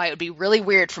understand why it would be really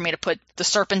weird for me to put The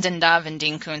Serpent and Dove and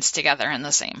Dean Koontz together in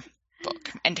the same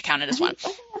book and to count it as one. I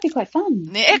think that'd be quite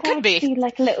fun. It could be.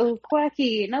 Like a little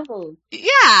quirky novel. Yeah.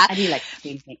 I do like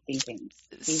Dean Koontz.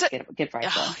 He's a good writer.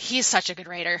 Oh, he's such a good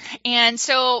writer. And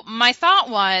so my thought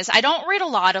was, I don't read a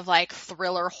lot of like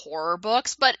thriller horror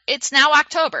books, but it's now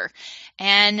October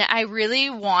and I really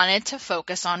wanted to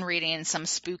focus on reading some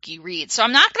spooky reads. So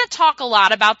I'm not going to talk a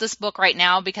lot about this book right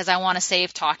now because I want to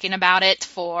save talking about it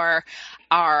for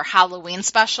our Halloween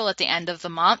special at the end of the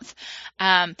month.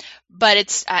 But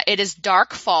it is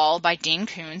Dark Fall by Dean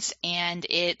Koontz, and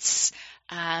it's,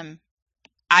 I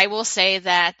will say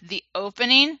that the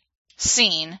opening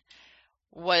scene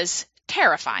was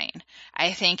terrifying.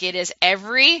 I think it is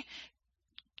every,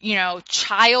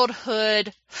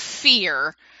 childhood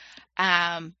fear,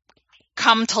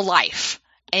 come to life.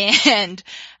 And,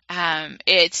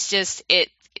 it's just, I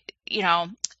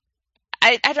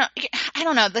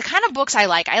don't know, the kind of books I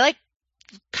like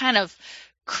kind of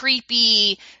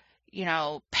creepy,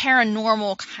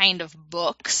 paranormal kind of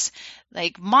books.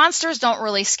 Like monsters don't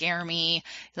really scare me.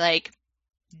 Like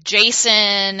Jason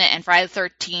and Friday the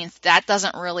 13th, that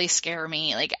doesn't really scare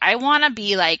me. Like I want to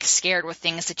be like scared with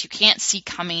things that you can't see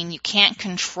coming, you can't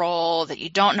control, that you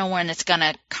don't know when it's going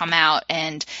to come out,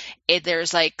 and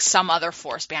there's like some other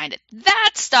force behind it.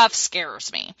 That stuff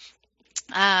scares me.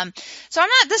 So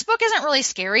this book isn't really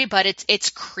scary, but it's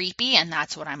creepy, and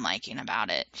that's what I'm liking about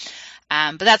it.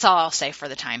 But that's all I'll say for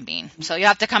the time being. So you'll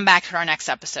have to come back to our next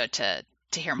episode to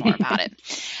hear more about it.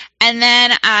 And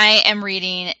then I am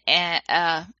reading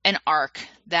an arc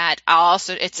that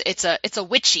it's a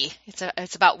witchy.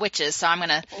 It's about witches. So I'm going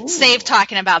to save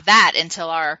talking about that until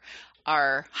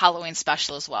our Halloween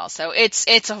special as well. So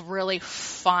it's a really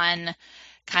fun,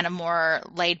 kind of more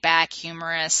laid back,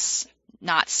 humorous,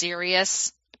 not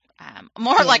serious,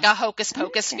 more like a hocus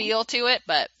pocus feel to it,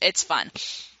 but it's fun.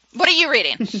 What are you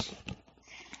reading?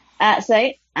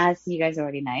 So, as you guys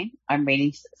already know, I'm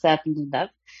reading Serpent and Dove.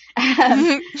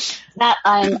 That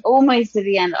I'm almost to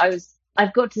the end.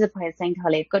 I've got to the point, saying to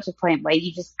Holly, I've got to the point where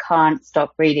you just can't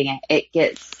stop reading it. It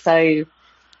gets so,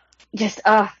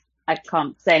 I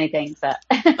can't say anything, but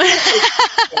it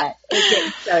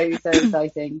gets so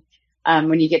exciting.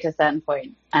 When you get to a certain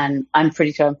point, and I'm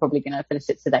pretty sure I'm probably going to finish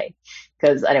it today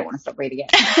because I don't want to stop reading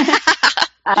it.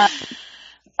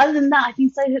 Other than that, I've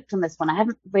been so hooked on this one. I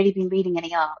haven't really been reading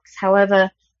any arcs. However,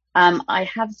 I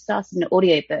have started an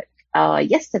audiobook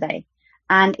yesterday,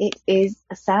 and it is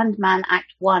Sandman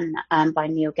Act 1 by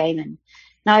Neil Gaiman.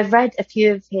 Now, I've read a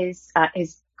few of his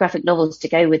graphic novels to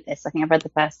go with this. I think I've read the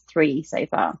first 3 so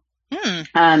far.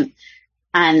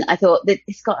 And I thought that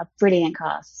it's got a brilliant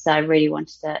cast, so I really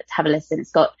wanted to have a listen.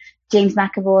 It's got James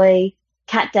McAvoy,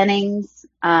 Kat Dennings,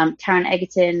 Taron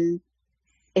Egerton.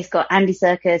 It's got Andy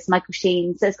Serkis, Michael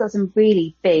Sheen. So it's got some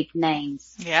really big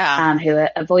names who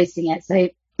are voicing it. So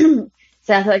so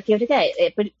I thought I'd give it a go.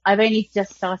 But I've only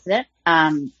just started it.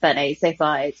 But no, so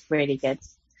far it's really good.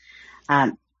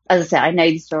 As I said, I know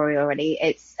the story already.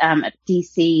 It's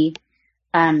DC,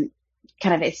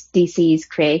 it's DC's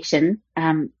creation.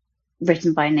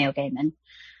 Written by Neil Gaiman,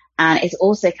 and it's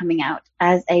also coming out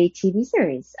as a TV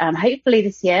series. Hopefully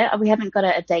this year. We haven't got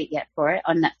a date yet for it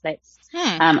on Netflix.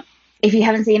 If you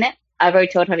haven't seen it, I really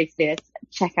told Holly to do this.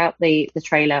 Check out the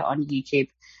trailer on YouTube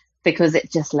because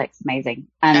it just looks amazing,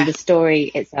 and the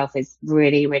story itself is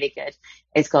really, really good.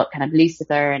 It's got kind of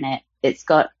Lucifer in it. It's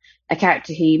got a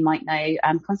character who you might know,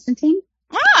 Constantine.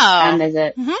 And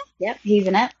there's he's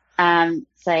in it.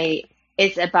 So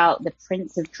it's about the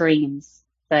Prince of Dreams.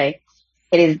 So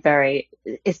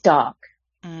it's dark,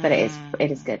 but it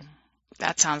is good.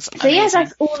 That sounds amazing. So yeah,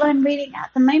 that's all I'm reading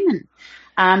at the moment.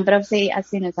 But obviously, as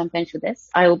soon as I'm finished with this,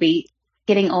 I will be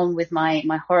getting on with my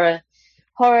horror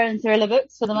and thriller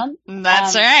books for the month.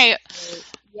 That's right.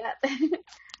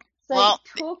 So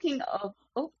talking of,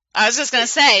 I was just going to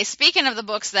say, speaking of the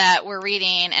books that we're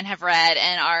reading and have read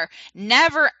and our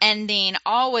never-ending,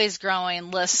 always growing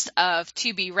list of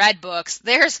to-be-read books,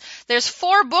 there's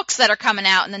 4 books that are coming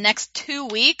out in the next 2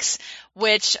 weeks,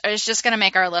 which is just going to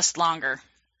make our list longer.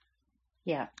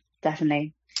 Yeah,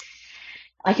 definitely.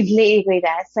 I completely agree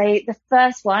there. So the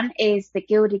first one is The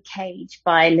Gilded Cage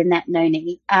by Lynette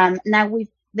Noni. Now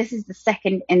this is the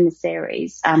second in the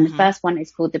series. The first one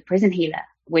is called The Prison Healer,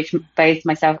 which both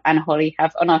myself and Holly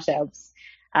have on our shelves.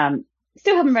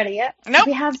 Still haven't read it yet. Nope.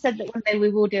 We have said that one day we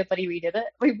will do a buddy read of it.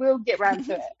 We will get round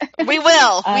to it. We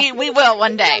will. We will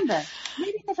one day.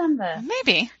 Maybe November.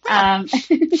 Maybe.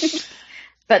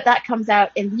 But that comes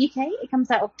out in the UK. It comes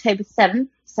out October 7th,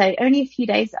 so only a few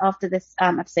days after this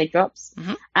episode drops.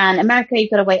 Mm-hmm. And America,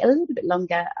 you've got to wait a little bit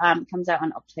longer. It comes out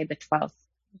on October 12th.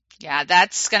 Yeah,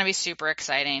 that's going to be super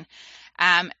exciting.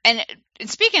 And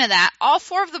speaking of that, all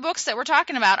 4 of the books that we're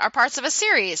talking about are parts of a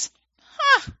series.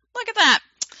 Look at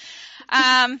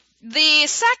that. The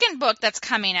second book that's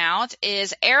coming out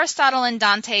is Aristotle and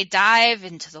Dante Dive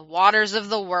into the Waters of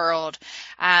the World.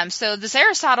 So this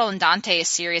Aristotle and Dante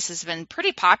series has been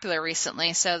pretty popular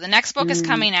recently. So the next book is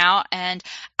coming out, and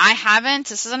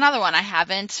this is another one I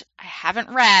haven't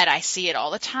read. I see it all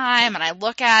the time, and I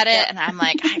look at it, and I'm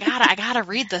like, I gotta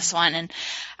read this one, and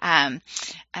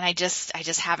I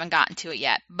just haven't gotten to it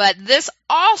yet. But this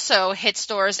also hit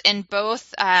stores in both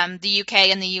the UK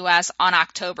and the US on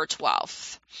October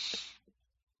 12th.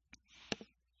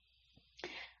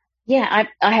 Yeah,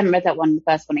 I haven't read that one, the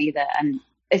first one either, and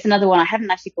it's another one I haven't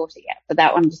actually bought it yet, but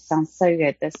that one just sounds so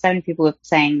good. There's so many people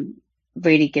saying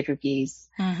really good reviews,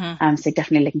 so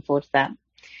definitely looking forward to that.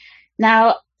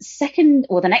 Now,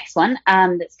 the next one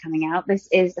that's coming out, this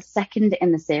is the second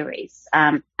in the series,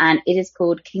 and it is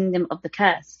called Kingdom of the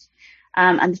Cursed.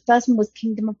 And the first one was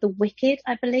Kingdom of the Wicked,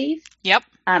 I believe. Yep.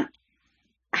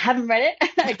 I haven't read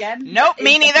it again. Nope,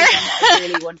 me neither. I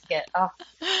really want to get.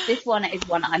 This one is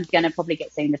one I'm going to probably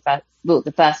get seeing the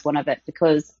first one of it,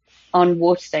 because on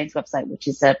Waterstone's website, which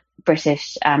is a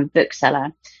British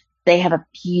bookseller, they have a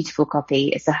beautiful copy.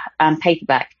 It's a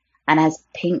paperback and has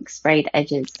pink sprayed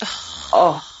edges.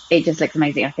 It just looks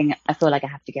amazing. I feel like I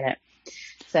have to get it.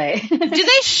 So, do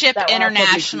they ship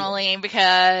internationally?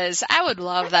 Because I would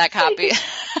love that copy.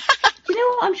 You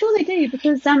know what? I'm sure they do,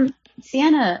 because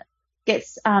Sienna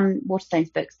gets Waterstone's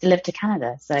books delivered to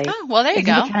Canada. So, well, there you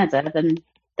go. Canada, then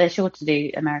they're sure to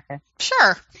do America.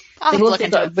 Sure. They've also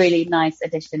got a really nice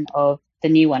edition of the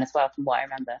new one as well, from what I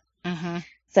remember. Mm-hmm.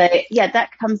 So yeah,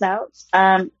 that comes out.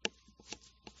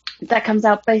 That comes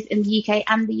out both in the UK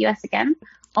and the US again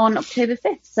on October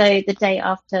 5th. So the day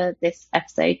after this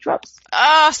episode drops.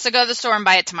 So go to the store and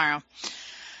buy it tomorrow.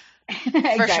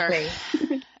 Exactly. For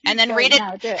sure. And then read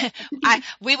it.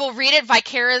 We will read it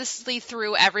vicariously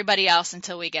through everybody else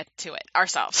until we get to it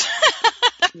ourselves.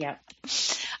 Yeah.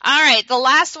 All right. The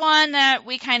last one that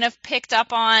we kind of picked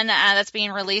up on that's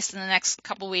being released in the next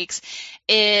couple weeks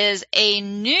is a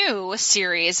new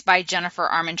series by Jennifer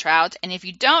Armentrout. And if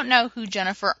you don't know who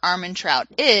Jennifer Armentrout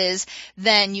is,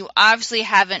 then you obviously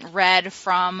haven't read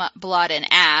From Blood and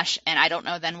Ash, and I don't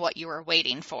know then what you were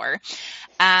waiting for.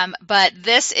 But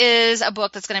this is a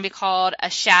book that's going to be called A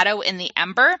Shadow in the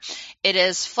Ember. It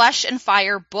is Flesh and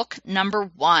Fire book number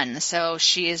 1. So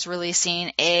she is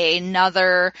releasing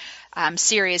another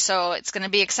series. So it's going to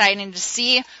be exciting to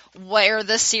see where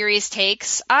this series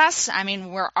takes us. I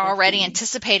mean, we're already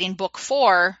anticipating book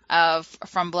 4 of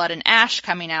From Blood and Ash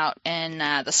coming out in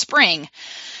the spring.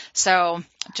 So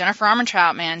Jennifer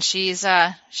Armentrout, man, she's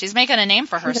making a name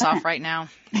for herself right now.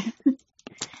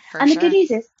 And the good news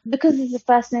is, because it's the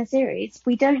first in a series,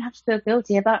 we don't have to feel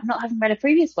guilty about not having read a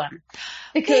previous one.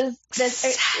 Because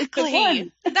it's the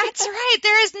one. That's right.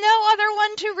 There is no other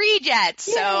one to read yet.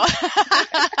 Yeah.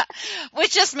 So,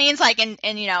 which just means like in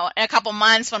a couple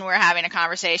months when we're having a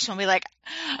conversation, we'll be like,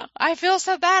 I feel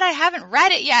so bad I haven't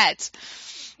read it yet.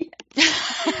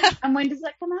 And when does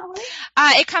that come out?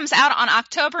 It comes out on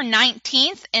October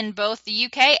 19th in both the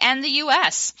UK and the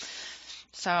US.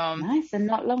 So nice, and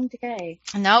not long to go.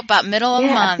 No, about middle of the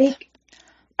month.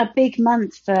 A big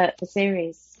month for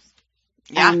series.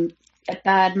 Yeah. A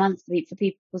bad month for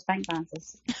people's bank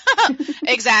balances.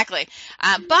 Exactly.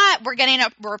 But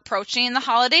we're approaching the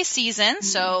holiday season,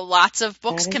 so lots of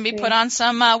books can be put on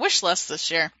some wish lists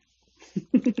this year.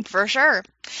 For sure.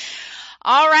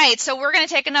 All right, so we're going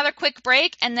to take another quick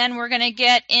break, and then we're going to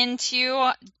get into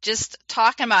just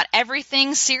talking about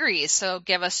everything series. So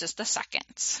give us just a second.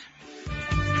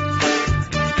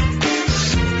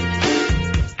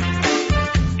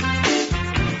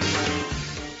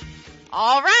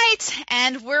 All right,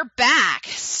 and we're back.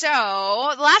 So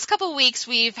the last couple of weeks,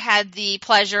 we've had the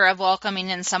pleasure of welcoming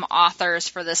in some authors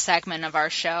for this segment of our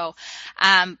show.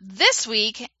 This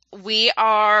week, we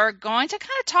are going to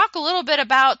kind of talk a little bit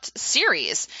about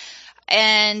series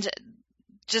and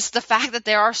just the fact that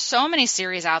there are so many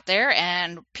series out there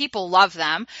and people love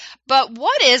them. But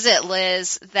what is it,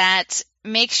 Liz, that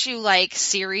makes you like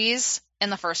series in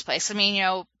the first place? I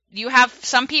mean, you have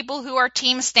some people who are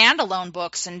team standalone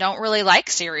books and don't really like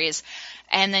series.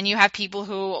 And then you have people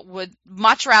who would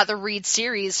much rather read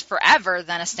series forever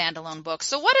than a standalone book.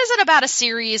 So what is it about a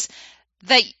series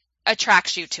that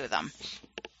attracts you to them?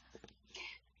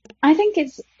 I think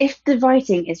it's if the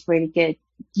writing is really good,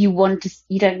 you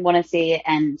don't want to see it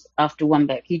end after one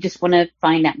book. You just want to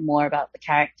find out more about the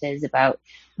characters, about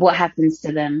what happens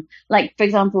to them. Like, for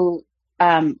example,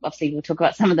 obviously we'll talk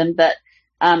about some of them, but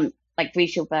like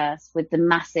Racial Burst with the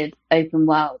massive open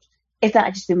world. If that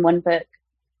had just been one book,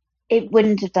 it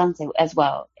wouldn't have done so as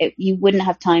well. You wouldn't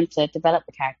have time to develop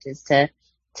the characters, to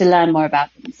learn more about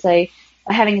them. So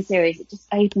by having a series, it just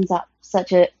opens up so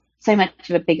much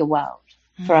of a bigger world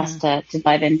for us to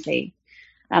dive into.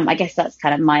 I guess that's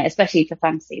kind of especially for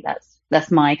fantasy,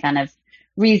 that's my kind of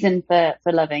reason for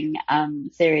loving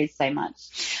series so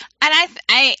much. And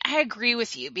I agree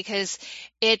with you, because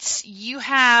you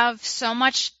have so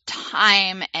much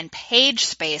time and page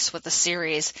space with the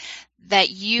series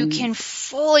that you can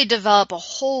fully develop a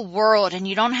whole world, and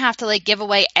you don't have to like give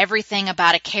away everything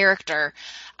about a character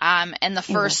in the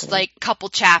first like couple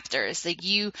chapters. Like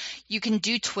you can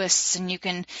do twists, and you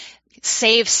can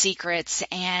save secrets,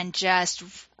 and just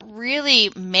really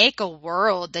make a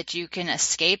world that you can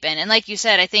escape in. And like you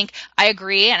said, I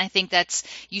agree, and I think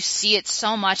you see it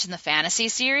so much in the fantasy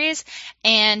series.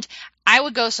 And I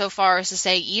would go so far as to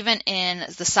say even in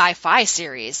the sci-fi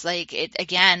series, like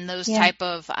those type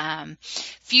of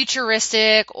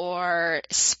futuristic or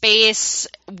space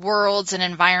worlds and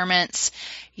environments,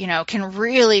 can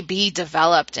really be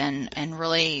developed and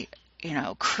really,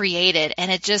 created.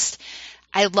 And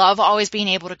I love always being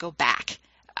able to go back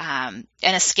and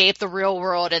escape the real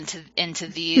world into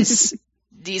these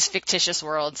these fictitious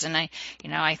worlds. And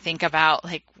I think about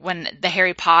like when the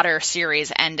Harry Potter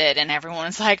series ended and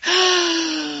everyone's like,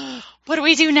 what do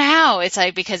we do now? It's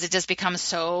like, because it just becomes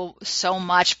so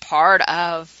much part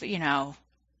of,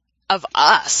 of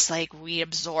us. Like we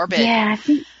absorb it. Yeah,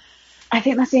 I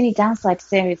think that's the only downside to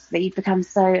series, that you become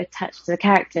so attached to the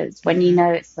characters when you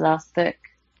know it's the last book.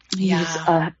 You just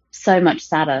are so much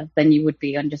sadder than you would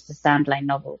be on just a standalone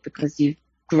novel, because you've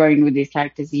grown with these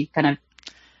characters. You've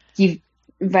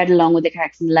read along with the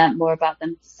characters and learnt more about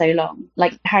them for so long.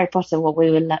 Like Harry Potter,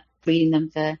 we were reading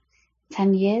them for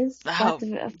 10 years worth of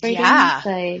reading.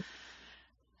 Yeah.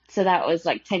 So that was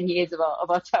like 10 years of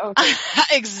our childhood.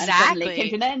 Exactly. And suddenly it came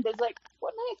to an end. It's like,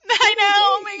 what next? I know.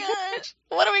 Oh my gosh.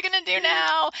 What are we going to do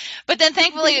now? But then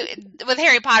thankfully with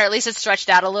Harry Potter, at least it stretched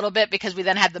out a little bit, because we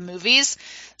then had the movies.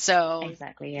 So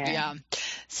exactly. Yeah.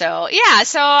 So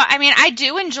I mean, I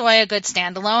do enjoy a good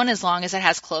standalone as long as it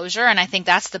has closure. And I think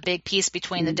that's the big piece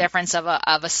between the difference of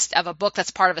a book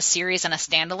that's part of a series and a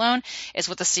standalone, is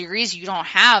with a series, you don't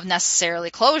have necessarily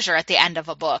closure at the end of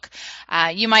a book.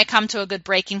 You might come to a good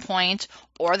breaking point,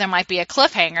 or there might be a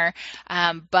cliffhanger.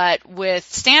 But with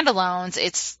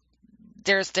standalones,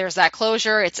 there's that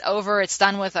closure. It's over. It's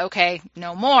done with. Okay,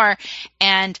 no more.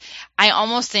 And I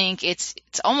almost think it's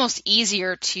almost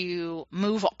easier to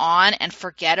move on and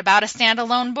forget about a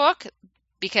standalone book,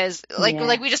 because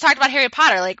like we just talked about Harry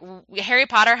Potter. Like Harry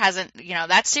Potter hasn't,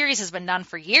 that series has been done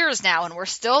for years now, and we're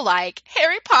still like,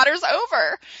 Harry Potter's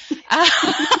over.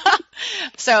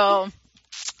 So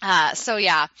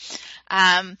yeah.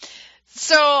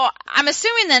 So I'm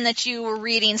assuming then that you were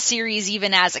reading series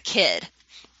even as a kid.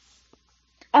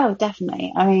 Oh,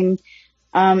 definitely. I mean,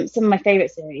 some of my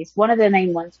favorite series, one of the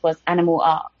main ones was Animal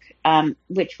Arc,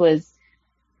 which was,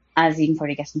 as you can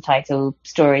probably guess from the title,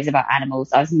 stories about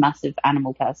animals. I was a massive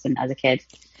animal person as a kid.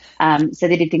 So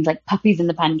they did things like puppies in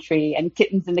the pantry and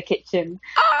kittens in the kitchen.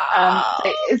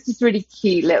 So it's just really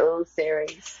cute little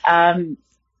series. And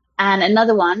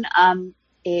another one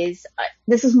is,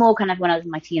 this was more kind of when I was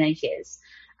in my teenage years,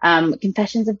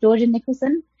 Confessions of Georgia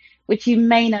Nicholson, which you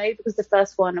may know because the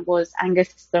first one was Angus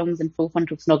Thongs and Full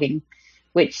Frontal Snogging,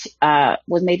 which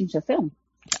was made into a film.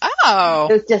 Oh.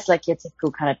 It was just like your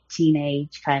typical kind of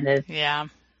teenage kind of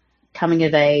coming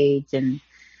of age and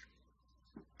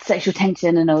sexual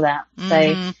tension and all that.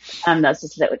 So that's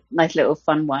just a nice little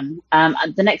fun one.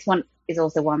 The next one is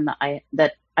also one that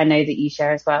I know that you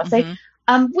share as well. So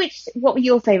what were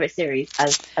your favorite series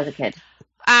as a kid?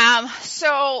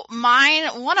 So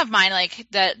one of mine, like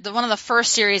one of the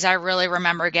first series I really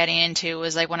remember getting into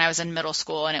was like when I was in middle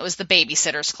school, and it was the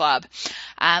Babysitters Club.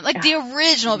 The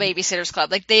original Babysitters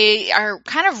Club. Like they are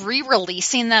kind of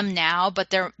re-releasing them now, but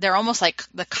they're almost like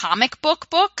the comic book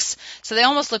books. So they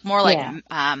almost look more like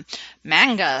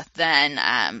manga than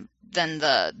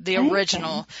the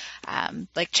original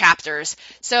like chapters.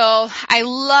 So I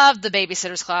loved the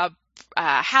Babysitters Club.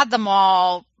 Had them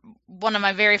all. One of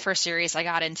my very first series I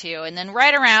got into, and then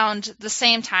right around the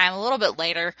same time, a little bit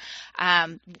later,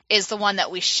 is the one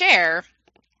that we share.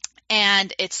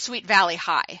 and it's Sweet Valley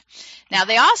High. Now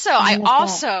I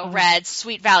also read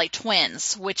Sweet Valley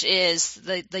Twins, which is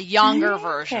the younger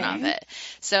version of it.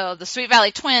 So the Sweet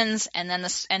Valley Twins, and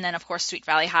then of course Sweet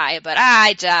Valley High. But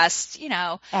I just,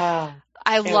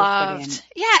 I loved,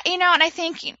 and I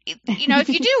think, if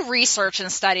you do research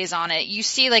and studies on it, you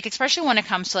see, like, especially when it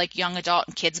comes to like young adult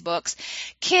and kids books,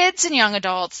 kids and young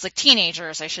adults, like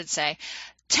teenagers, I should say,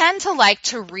 tend to like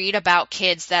to read about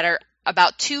kids that are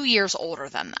about 2 years older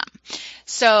than them.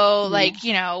 So like,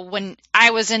 when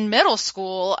I was in middle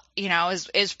school,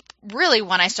 is really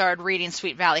when I started reading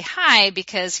Sweet Valley High,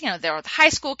 because, they were the high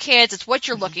school kids. It's what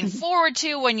you're looking forward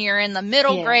to when you're in the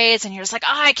middle grades, and you're just like,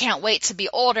 oh, I can't wait to be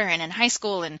older and in high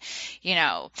school. And,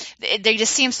 they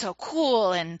just seem so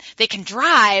cool, and they can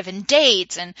drive and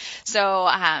date. And so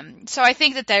I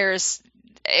think that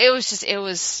it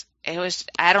was,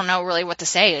 I don't know really what to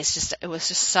say. It was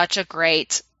just such a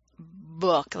great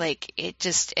book. Like it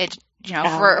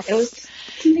was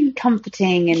something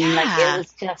comforting, and like it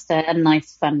was just a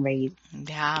nice fun read.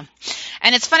 Yeah.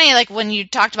 And it's funny, like when you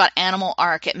talked about Animal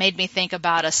Arc, it made me think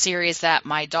about a series that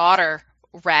my daughter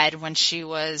read when she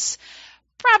was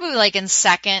probably like in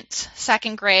second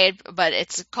grade, but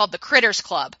it's called The Critters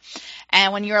Club.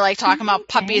 And when you were like talking about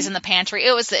puppies in the pantry,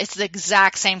 it's the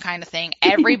exact same kind of thing.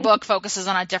 Every book focuses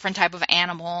on a different type of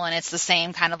animal, and it's the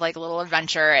same kind of like little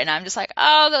adventure. And I'm just like,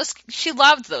 she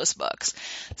loved those books.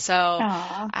 So,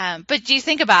 but do you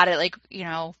think about it, like,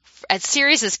 as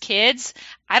series as kids,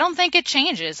 I don't think it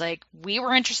changes. Like, we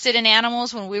were interested in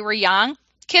animals when we were young.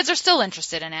 Kids are still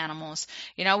interested in animals.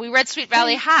 We read Sweet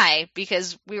Valley High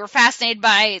because we were fascinated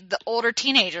by the older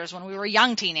teenagers when we were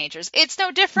young teenagers. It's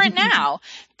no different now.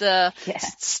 The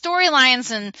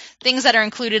storylines and things that are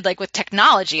included, like with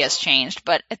technology, has changed.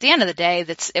 But at the end of the day,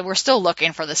 we're still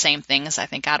looking for the same things, I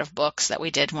think, out of books that we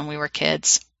did when we were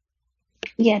kids.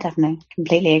 Yeah, definitely.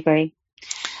 Completely agree.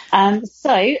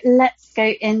 So let's go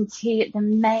into the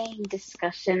main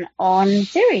discussion on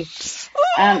series.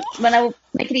 When I will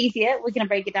make it easier, we're going to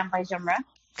break it down by genre.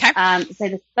 Okay. So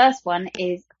the first one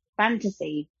is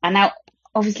fantasy. And now,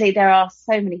 obviously, there are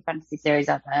so many fantasy series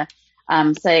out there.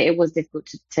 So it was difficult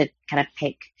to kind of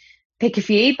pick a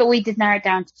few, but we did narrow it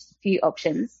down to just a few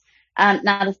options.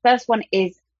 Now, the first one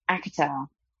is ACOTAR.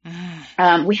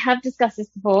 We have discussed this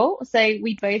before, so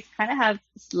we both kind of have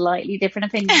slightly different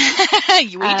opinions. We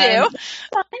do.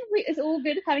 It's all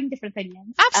good having different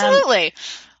opinions. Absolutely.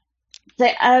 So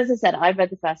as I said, I read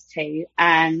the first two,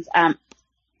 and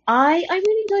I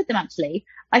really enjoyed them, actually.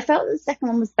 I felt the second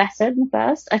one was better than the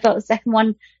first. I felt the second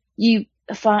one, you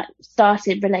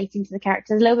started relating to the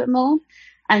characters a little bit more,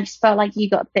 and just felt like you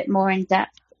got a bit more in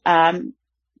depth.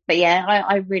 But yeah,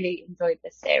 I really enjoyed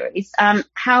this series.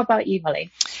 How about you, Holly?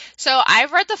 So I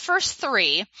read the first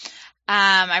three.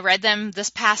 I read them this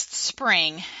past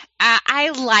spring.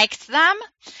 I liked them.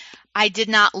 I did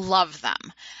not love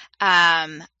them.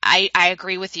 I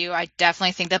agree with you. I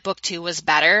definitely think that book 2 was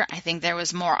better. I think there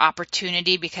was more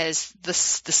opportunity because the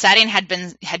setting had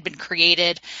been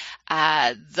created.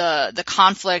 The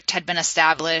conflict had been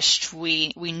established.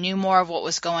 We knew more of what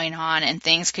was going on, and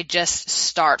things could just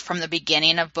start from the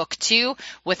beginning of book 2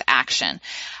 with action.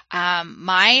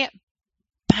 My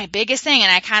biggest thing,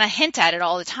 and I kind of hint at it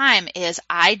all the time, is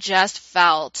I just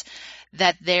felt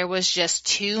that there was just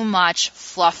too much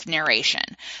fluff narration,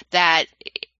 that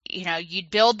you'd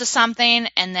build to something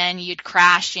and then you'd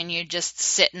crash and you'd just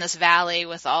sit in this valley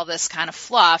with all this kind of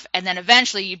fluff, and then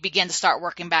eventually you'd begin to start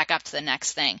working back up to the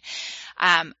next thing.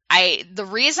 The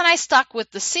reason I stuck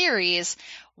with the series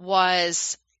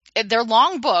was they're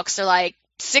long books. They're like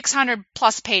 600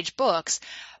 plus page books,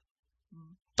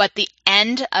 but the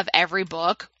end of every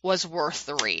book was worth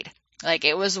the read. Like,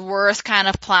 it was worth kind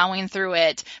of plowing through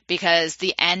it, because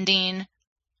the ending,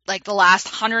 like the last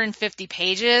 150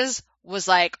 pages, was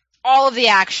like all of the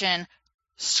action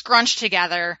scrunched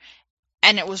together,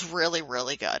 and it was really,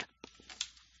 really good.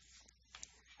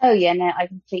 Oh yeah, no, I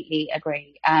completely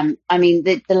agree. I mean,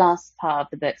 the last part of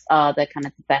the books are the kind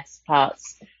of the best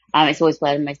parts. It's always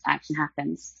where the most action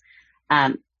happens.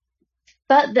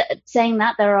 But saying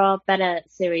that, there are better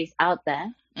series out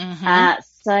there. Mm-hmm.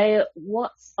 So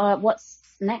what's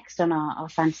next on our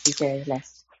fantasy series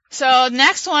list? So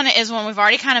next one is one we've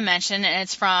already kind of mentioned, and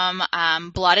it's from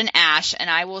Blood and Ash. And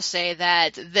I will say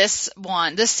that this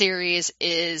series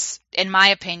is, in my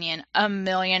opinion,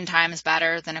 1,000,000 times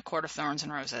better than A Court of Thorns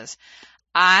and Roses.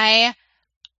 I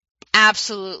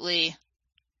absolutely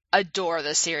adore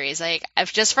this series. Like,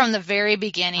 just from the very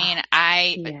beginning,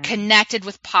 I connected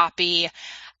with Poppy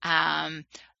and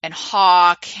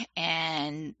Hawk,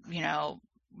 and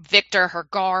Victor, her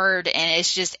guard, and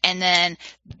it's just, and then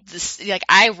this, like,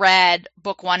 I read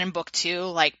book 1 and book 2,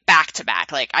 like, back to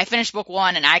back. Like, I finished book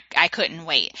 1 and I couldn't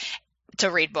wait to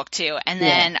read book 2. And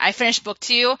then I finished book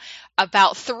 2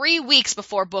 about 3 weeks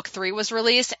before book 3 was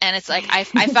released. And it's like, I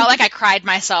felt like I cried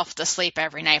myself to sleep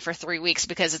every night for 3 weeks,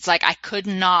 because it's like, I could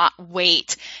not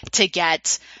wait to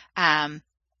get,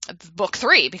 book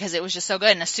 3, because it was just so good.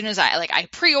 And as soon as I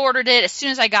pre-ordered it, as soon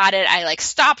as I got it, I like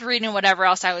stopped reading whatever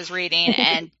else I was reading,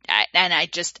 and I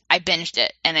binged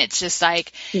it. And it's just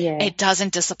like, it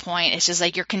doesn't disappoint. It's just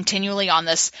like, you're continually on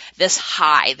this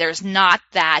high. There's not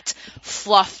that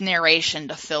fluff narration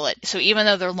to fill it. So even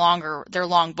though they're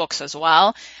long books as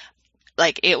well,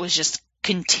 like, it was just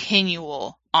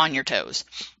continual on your toes.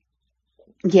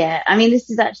 Yeah, I mean, this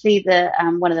is actually the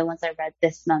one of the ones I read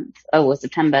this month,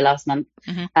 September last month.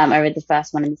 Mm-hmm. I read the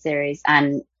first one in the series,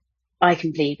 and I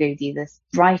completely agree with you. This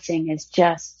writing is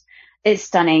it's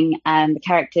stunning, and the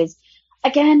characters,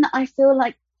 again, I feel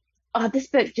like, this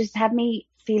book just had me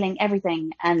feeling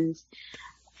everything, and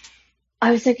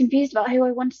I was so confused about who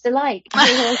I wanted to like, who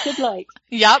I should like.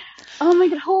 Yep. Oh my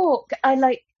God, Hawke!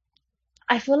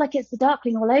 I feel like it's the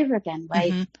Darkling all over again.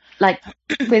 Like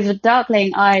with the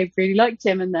Darkling, I really liked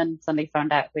him, and then suddenly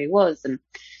found out who he was, and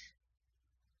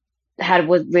had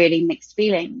really mixed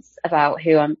feelings about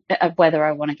whether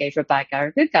I want to go for a bad guy or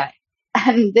a good guy.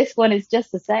 And this one is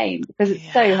just the same, because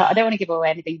it's so hard. I don't want to give away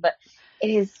anything, but it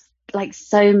is like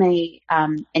so many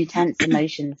intense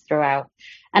emotions throughout.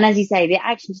 And as you say, the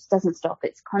action just doesn't stop.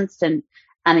 It's constant,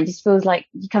 and it just feels like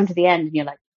you come to the end and you're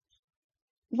like,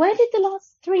 where did the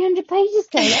last 300 pages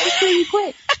go? That was really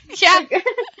quick. Yeah.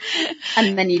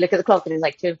 And then you look at the clock and it's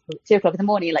like 2 o'clock in the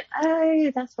morning. You're like,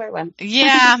 oh, that's where it went.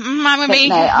 Yeah, Mamma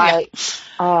Mia.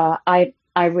 No,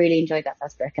 I really enjoyed that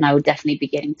first book, and I will definitely be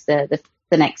getting to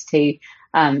the next 2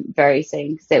 very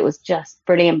soon, because it was just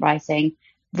brilliant writing,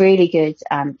 really good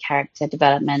character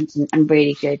development, and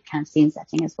really good kind of scene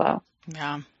setting as well.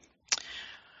 Yeah.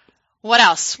 What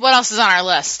else? What else is on our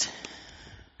list?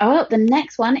 Oh, the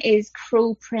next one is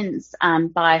Cruel Prince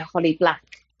by Holly Black.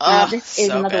 This is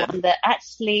another one that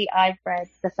actually I've read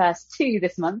the first 2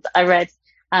 this month. I read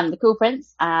The Cruel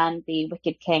Prince and The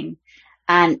Wicked King.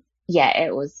 And yeah,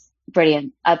 it was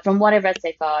brilliant. From what I've read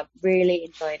so far, I really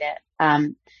enjoyed it.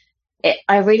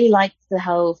 I really liked the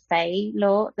whole Fae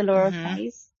lore, the lore of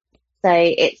Faes. So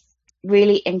it's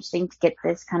really interesting to get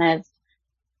this kind of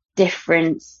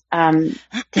different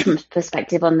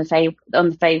perspective on the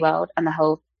Fae world, and the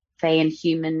whole Fae and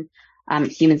humans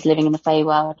living in the Fae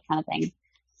world kind of thing.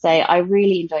 So I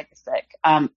really enjoyed this book.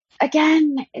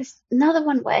 Again, it's another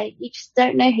one where you just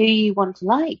don't know who you want to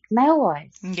like,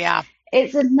 male-wise. Yeah.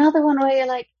 It's another one where you're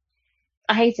like,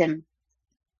 I hate him.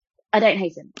 I don't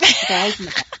hate him. Okay, I hate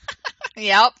him.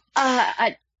 Yep.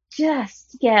 And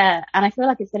I feel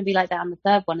like it's going to be like that on the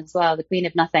third one as well, The Queen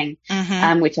of Nothing,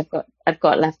 which I've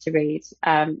got left to read.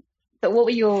 But what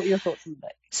were your thoughts on the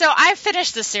book? So I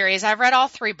finished the series. I've read all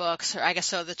 3 books, or I guess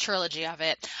so, the trilogy of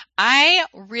it. I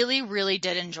really, really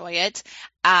did enjoy it.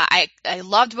 I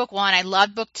loved book 1. I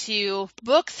loved book 2.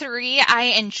 Book 3,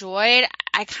 I enjoyed.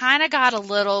 I kind of got a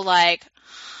little like,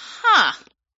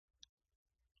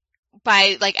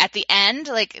 by like at the end,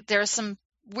 like there's some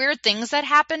weird things that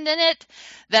happened in it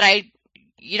that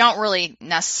you don't really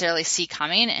necessarily see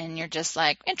coming, and you're just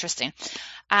like, interesting.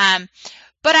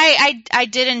 But I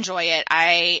did enjoy it.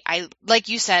 I like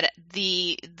you said,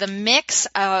 the mix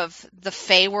of the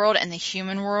Fae world and the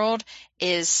human world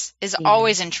is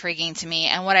always intriguing to me.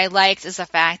 And what I liked is the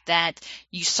fact that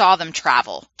you saw them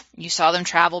travel. You saw them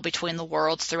travel between the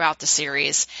worlds throughout the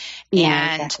series.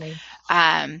 Yeah, and exactly.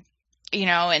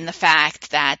 And the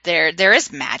fact that there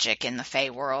is magic in the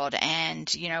Fae world,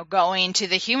 and going to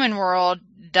the human world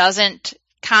doesn't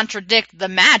contradict the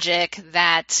magic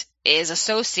that is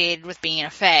associated with being a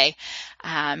Fae.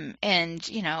 You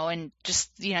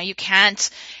can't,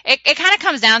 it kind of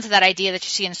comes down to that idea that you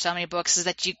see in so many books, is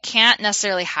that you can't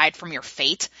necessarily hide from your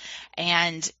fate,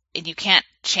 and you can't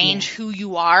change who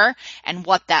you are and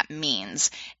what that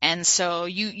means. And so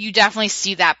you definitely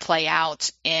see that play out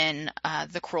in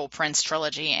the Cruel Prince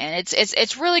trilogy, and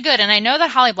it's really good. And I know that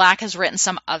Holly Black has written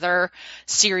some other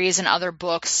series and other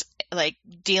books like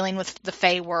dealing with the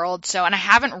Fae world. And I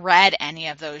haven't read any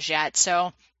of those yet.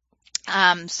 So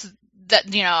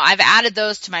I've added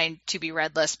those to my to be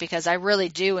read list, because I really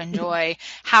do enjoy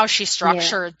how she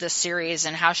structured the series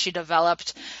and how she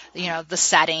developed, the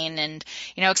setting, and,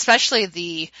 especially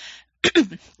the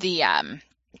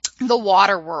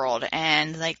water world,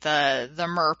 and like the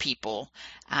mer people,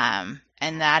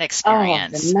 in that Oh, the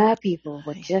experience. mer people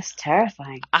were just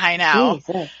terrifying. I know.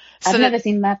 Jesus. So I've never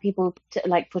seen mer people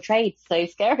portrayed so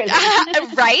scarily.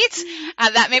 right?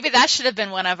 That should have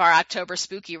been one of our October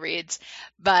spooky reads.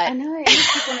 But I know, I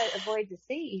just want to avoid the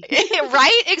sea.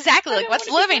 right? Exactly. I Like don't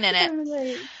what's want to living be in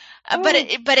it?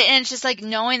 it. But it's just like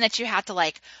knowing that you have to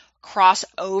like cross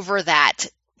over that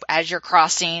as you're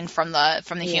crossing from the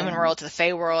human world to the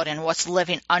Fey world and what's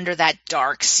living under that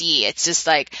dark sea. It's just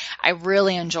like I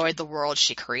really enjoyed the world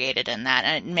she created in that,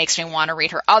 and it makes me want to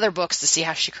read her other books to see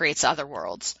how she creates other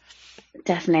worlds.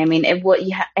 Definitely. I mean, it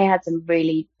had some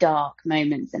really dark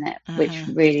moments in it, which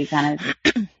really kind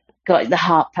of got the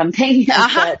heart pumping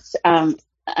as such, and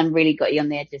really got you on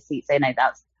the edge of the seat. So no,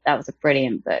 that was a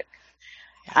brilliant book.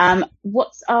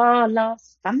 What's our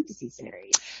last fantasy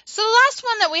series? So the last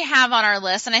one that we have on our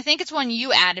list, and I think it's one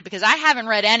you added because I haven't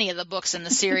read any of the books in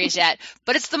the series yet,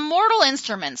 but it's the Mortal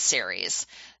Instruments series.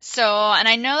 So, and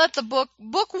I know that the book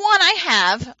one I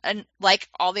have, and like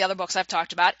all the other books I've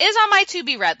talked about, is on my to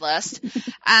be read list.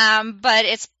 But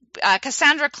it's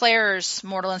Cassandra Clare's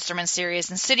Mortal Instruments series,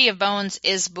 and City of Bones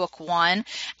is book one.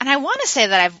 And I want to say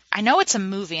that I know it's a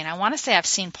movie, and I want to say I've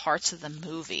seen parts of the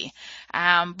movie.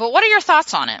 But what are your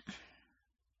thoughts on it?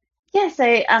 Yeah, so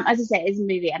as I said, it's a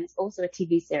movie and it's also a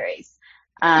TV series.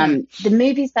 The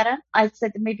movie's better. I'd say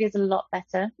the movie is a lot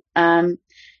better.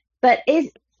 But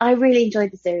I really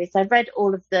enjoyed the series. I read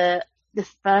all of the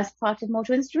first part of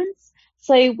Mortal Instruments.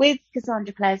 So with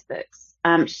Cassandra Clare's books,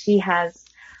 she has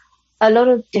a lot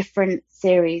of different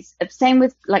series. Same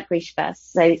with like Grishaverse.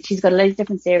 So she's got loads of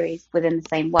different series within the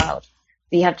same world.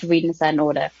 So you have to read in a certain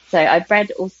order. So I've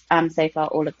read so far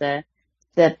all of the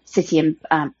City and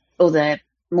all the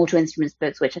Mortal Instruments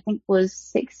books, which I think was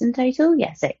 6 in total.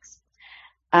 Yeah, 6.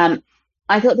 I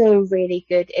thought they were really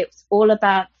good. It was all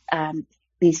about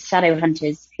these shadow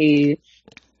hunters who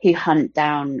hunt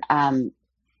down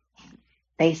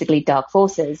basically dark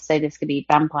forces. So this could be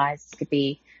vampires, this could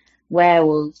be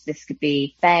werewolves, this could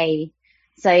be fae.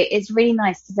 So it's really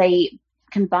nice to they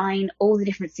combine all the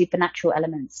different supernatural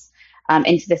elements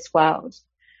into this world,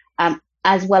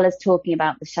 as well as talking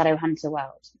about the shadow hunter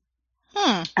world.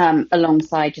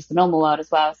 Alongside just the normal world as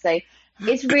well. So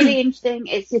it's really interesting.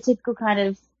 It's your typical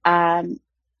kind of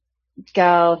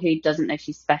girl who doesn't know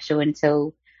she's special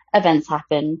until events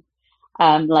happen,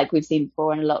 like we've seen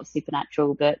before in a lot of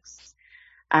supernatural books.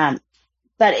 But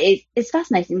it's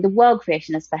fascinating. The world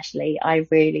creation especially, I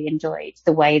really enjoyed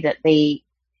the way that the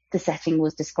setting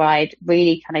was described.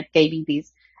 Really kind of gave you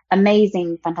these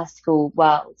amazing, fantastical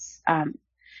worlds,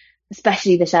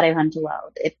 especially the Shadowhunter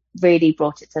world. It really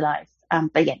brought it to life.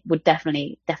 But yeah, would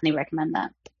definitely recommend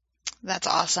that. That's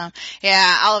awesome.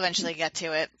 Yeah, I'll eventually get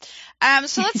to it.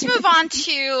 So let's move on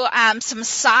to some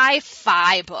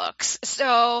sci-fi books.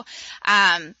 So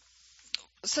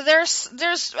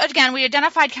there's again, we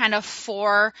identified kind of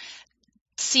 4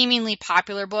 seemingly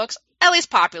popular books, at least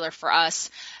popular for us.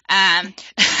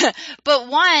 But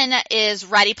one is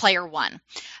Ready Player One.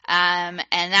 And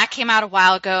that came out a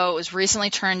while ago. It was recently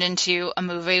turned into a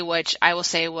movie, which I will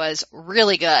say was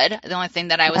really good. The only thing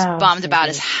that I was bummed about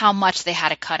is how much they had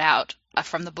to cut out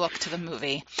from the book to the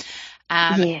movie.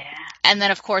 And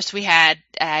then, of course, we had,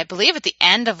 I believe at the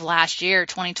end of last year,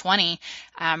 2020,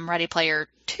 Ready Player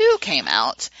 2 came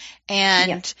out.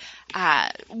 And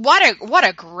what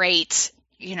a great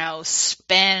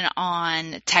spin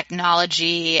on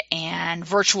technology and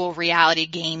virtual reality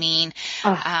gaming.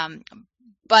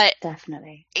 But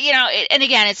definitely, and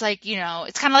again, it's like,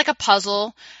 it's kind of like a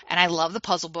puzzle, and I love the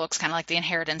puzzle books, kind of like the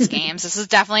Inheritance games. This is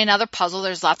definitely another puzzle.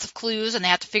 There's lots of clues, and they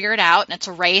have to figure it out, and it's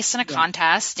a race and a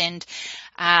contest. And,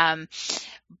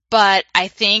 but I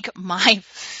think my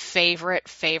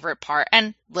favorite part,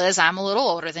 and Liz, I'm a little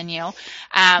older than you,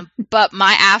 but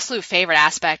my absolute favorite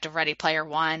aspect of Ready Player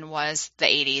One was the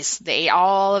 80s,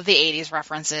 all of the 80s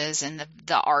references and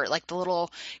the art, like the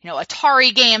little,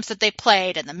 Atari games that they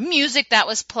played and the music that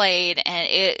was played. And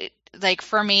it, like,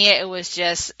 for me, it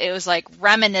was like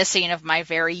reminiscing of my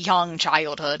very young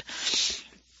childhood.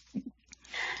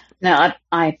 No,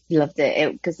 I loved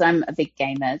it because I'm a big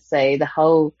gamer. So the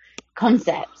whole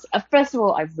concept, first of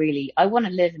all, I want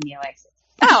to live in the Oasis.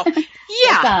 Oh,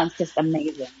 yeah. It sounds just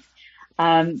amazing.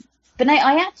 But no,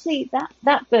 I actually,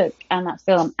 that book and that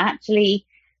film actually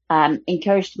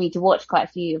encouraged me to watch quite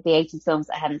a few of the 80s films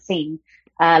that I hadn't seen,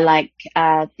 like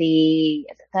the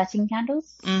 13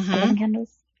 Candles? 11 Candles?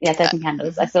 Yeah, 13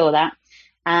 Candles. I saw that.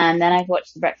 And then I've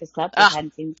watched The Breakfast Club, which I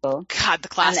hadn't seen before. God, the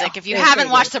classic. If you haven't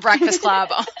watched The Breakfast Club,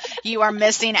 you are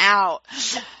missing out.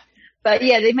 But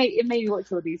yeah, it made me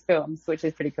watch all these films, which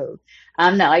is pretty cool.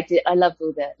 No, I loved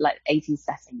all the 80s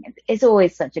setting. It's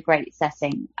always such a great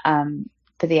setting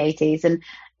for the 80s. And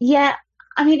yeah,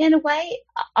 I mean, in a way,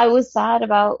 I was sad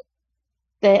about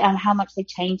the how much they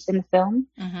changed in the film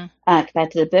Mm-hmm.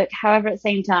 compared to the book. However, at the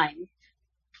same time,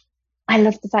 I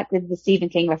love the fact that the Stephen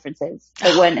King references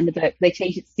that weren't in the book, they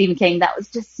changed it to Stephen King. That was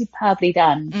just superbly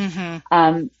done. Mm-hmm.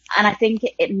 And I think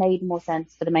it made more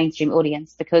sense for the mainstream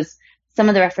audience because some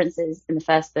of the references in the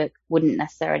first book wouldn't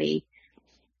necessarily,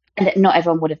 and not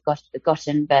everyone would have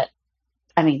gotten, but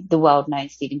I mean, the world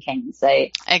knows Stephen King. So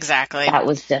Exactly. that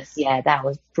was just, that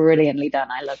was brilliantly done.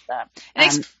 I love that.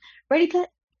 Ready Player,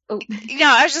 oh.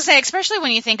 I was just saying, especially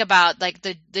when you think about like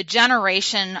the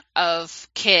generation of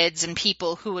kids and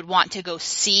people who would want to go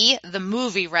see the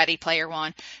movie Ready Player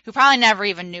One, who probably never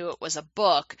even knew it was a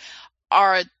book,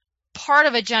 are part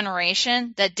of a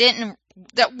generation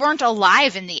that weren't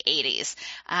alive in the 80s.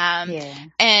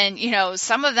 And,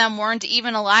 some of them weren't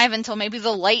even alive until maybe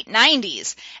the late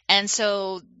 90s. And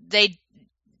so they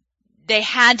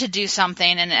had to do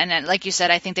something. And like you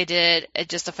said, I think they did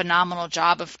just a phenomenal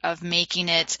job of making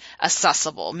it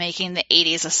accessible, making the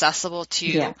 80s accessible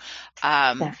to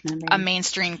a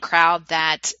mainstream crowd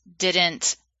that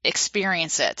didn't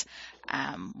experience it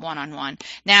one-on-one.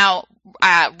 Now,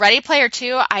 Ready Player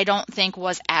 2, I don't think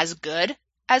was as good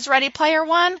as Ready Player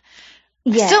One.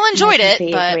 Yeah, still enjoyed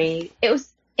it, but agree. It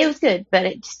was good, but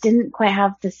it just didn't quite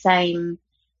have the same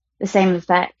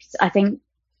effect. I think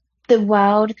the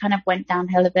world kind of went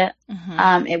downhill a bit.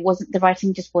 Mm-hmm. The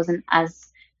writing just wasn't as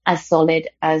solid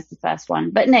as the first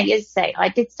one. But no, as you say, I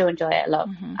did still enjoy it a lot,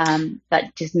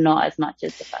 but just not as much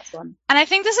as the first one. And I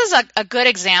think this is a good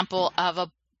example of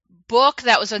a book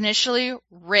that was initially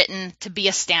written to be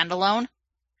a standalone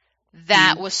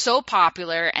that was so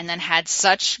popular and then had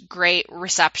such great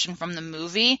reception from the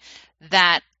movie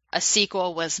that a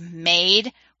sequel was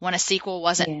made when a sequel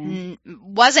wasn't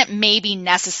maybe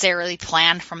necessarily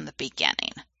planned from the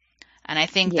beginning. And I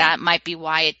think that might be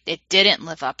why it didn't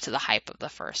live up to the hype of the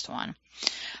first one.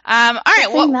 All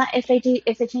right. Well, that if they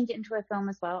change it into a film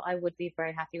as well, I would be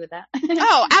very happy with that.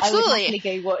 Oh, absolutely. I would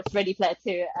happily go watch Ready Player 2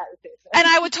 at the theater. And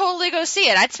I would totally go see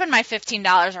it. I'd spend my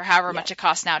 $15 or however much it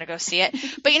costs now to go see it.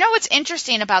 But what's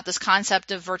interesting about this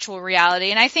concept of virtual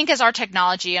reality, and I think as our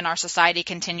technology and our society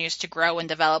continues to grow and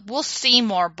develop, we'll see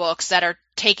more books that are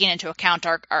taking into account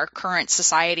our current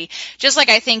society. Just like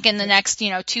I think in the next,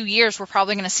 2 years, we're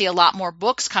probably going to see a lot more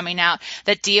books coming out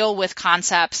that deal with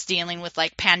concepts dealing with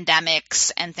like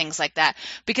pandemics and things like that.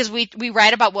 Because we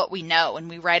write about what we know and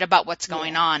we write about what's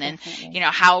going on. And,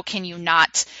 how can you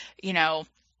not,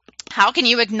 how can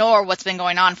you ignore what's been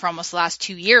going on for almost the last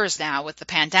 2 years now with the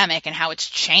pandemic and how it's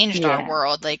changed our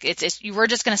world? Like we're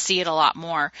just going to see it a lot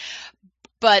more.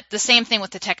 But the same thing with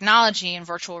the technology and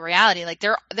virtual reality. Like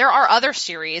there are other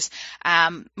series,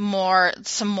 more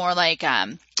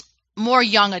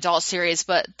young adult series,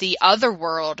 but the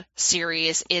Otherworld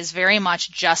series is very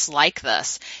much just like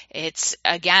this. It's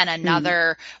again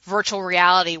another virtual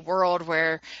reality world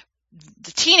where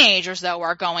the teenagers though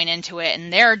are going into it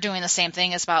and they're doing the same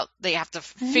thing they have to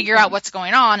figure out what's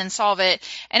going on and solve it.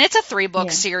 And it's a 3-book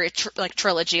series,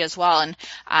 trilogy as well.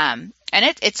 And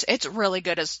it's really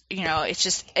good as, it's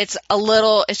just a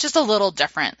little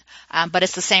different. But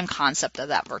it's the same concept of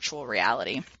that virtual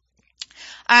reality.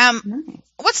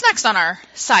 What's next on our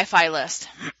sci-fi list?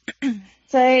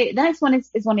 So the next one is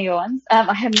one of your ones.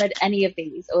 I haven't read any of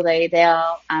these, although they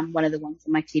are one of the ones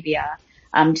on my TBR.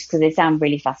 Just because they sound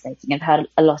really fascinating. I've heard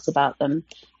a lot about them.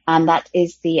 And that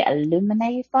is the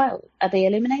Illuminae files. Are they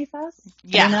Illuminae files?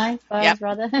 Yeah. Illuminae files,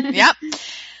 rather. Yep.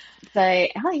 So,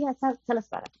 tell us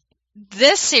about it.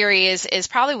 This series is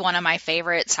probably one of my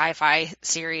favorite sci-fi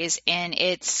series, and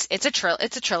it's a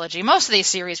trilogy. Most of these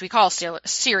series we call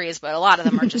series, but a lot of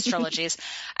them are just trilogies.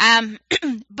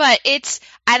 But and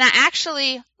I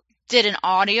actually did an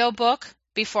audiobook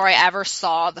before I ever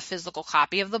saw the physical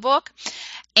copy of the book.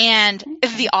 And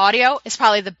the audio is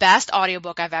probably the best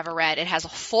audiobook I've ever read. It has a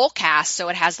full cast, so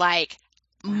it has like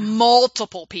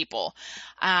multiple people.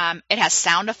 It has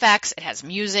sound effects, it has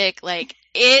music, like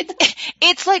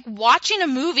it's like watching a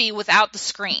movie without the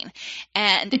screen.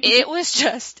 And it was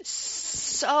just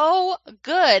so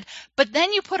good. But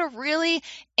then you put a really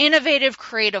innovative,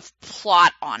 creative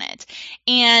plot on it.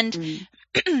 And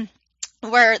the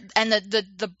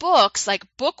books, like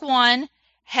book 1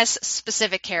 has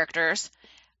specific characters.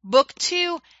 Book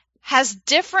 2 has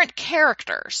different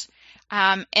characters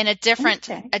in a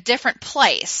different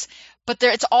place, but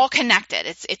it's all connected.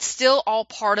 It's still all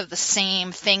part of the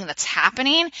same thing that's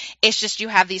happening. It's just you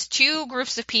have these 2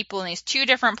 groups of people in these 2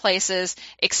 different places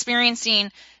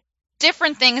experiencing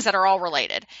different things that are all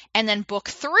related. And then book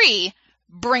 3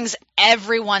 brings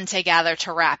everyone together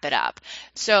to wrap it up.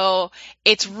 So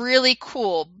it's really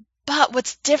cool. But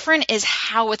what's different is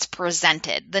how it's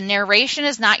presented. The narration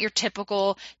is not your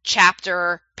typical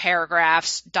chapter,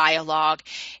 paragraphs, dialogue.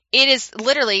 It is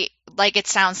literally like it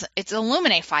sounds, it's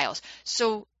Illuminae files.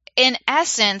 So in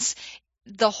essence,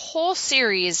 the whole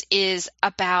series is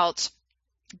about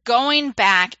going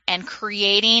back and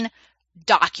creating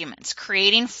documents,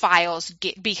 creating files,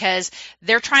 because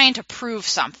they're trying to prove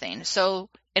something. So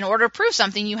in order to prove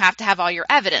something, you have to have all your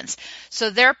evidence. So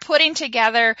they're putting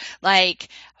together like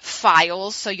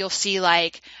files. So you'll see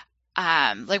like when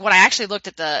I actually looked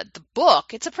at the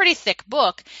book, it's a pretty thick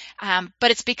book,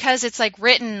 but it's because it's like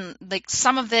written, like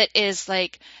some of it is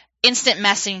like instant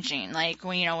messaging, like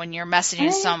when you're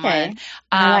messaging someone,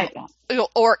 I like that.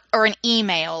 or an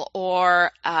email,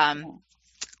 or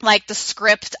like the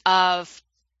script of,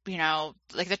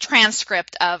 like the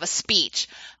transcript of a speech,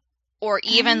 or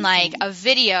even like a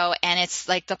video, and it's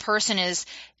like the person is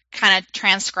kind of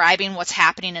transcribing what's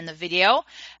happening in the video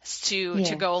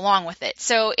to go along with it.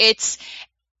 So it's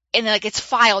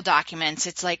file documents,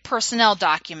 it's like personnel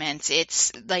documents,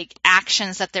 it's like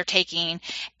actions that they're taking.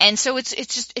 And so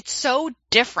it's so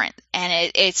different.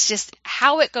 And it's just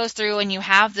how it goes through, and you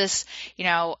have this,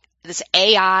 this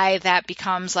AI that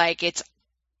becomes like, it's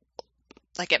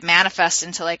like it manifests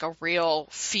into like a real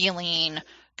feeling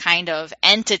kind of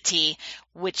entity,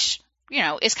 which,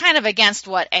 is kind of against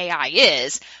what AI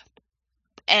is.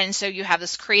 And so you have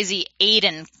this crazy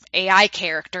Aiden AI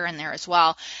character in there as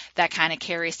well that kind of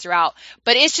carries throughout.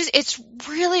 But it's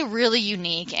really, really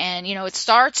unique. And, it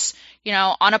starts,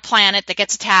 on a planet that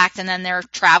gets attacked, and then they're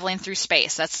traveling through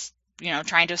space. That's,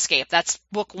 trying to escape. That's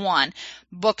book 1.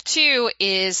 Book 2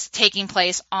 is taking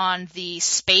place on the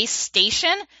space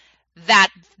station that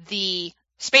the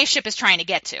spaceship is trying to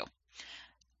get to.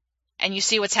 And you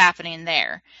see what's happening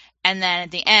there. And then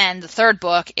at the end, the third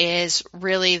book is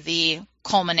really the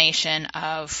culmination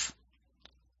of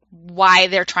why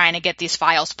they're trying to get these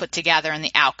files put together and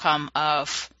the outcome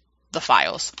of the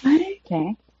files.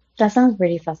 Okay. That sounds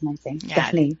really fascinating. Yeah.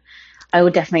 Definitely.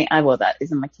 That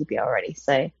is on my TBR already.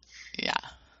 So yeah,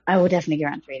 I will definitely get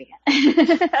around to reading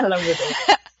it. Along with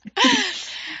it.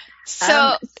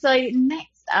 So next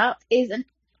up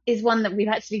is one that we've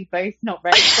actually both not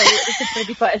read, so this is going to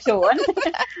be quite a short one.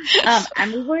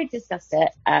 And we've already discussed it.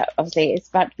 Obviously, it's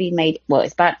about to be made. Well,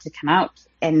 it's about to come out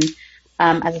in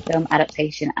as a film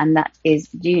adaptation, and that is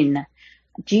Dune.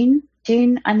 Dune.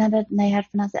 I never know how to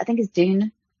pronounce it. I think it's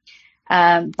Dune,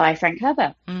 by Frank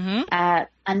Herbert. Mm-hmm.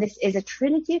 And this is a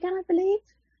trilogy again, I believe.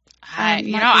 I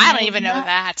don't even know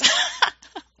that.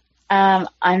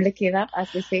 I'm looking it up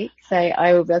as we speak, so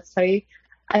I will be able to tell you.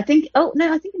 I think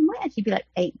it might actually be like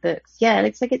 8 books. Yeah, it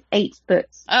looks like it's 8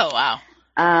 books. Oh, wow.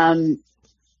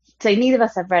 So neither of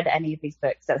us have read any of these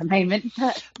books at the moment.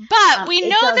 But we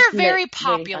know they're very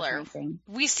popular. Really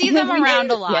we see them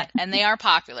around a lot, and they are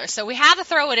popular. So we had to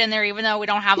throw it in there, even though we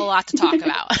don't have a lot to talk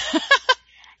about.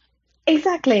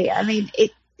 Exactly. I mean,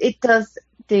 it does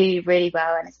do really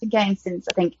well, and it's been going since,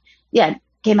 I think, it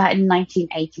came out in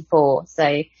 1984.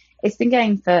 So it's been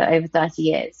going for over 30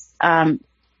 years.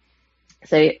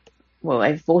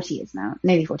 Over 40 years now,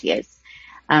 nearly 40 years.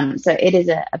 So it is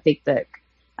a big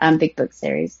book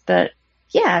series. But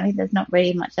yeah, I mean, there's not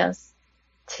really much else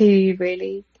to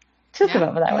really talk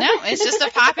about with that one. No, it's just a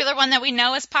popular one that we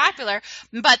know is popular.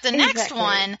 But the next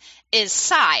one is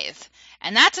Scythe.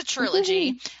 And that's a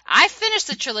trilogy. Mm-hmm. I finished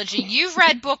the trilogy. You've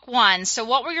read book 1. So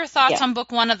what were your thoughts on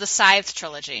book 1 of the Scythe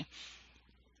trilogy?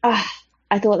 I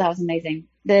thought that was amazing.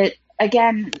 The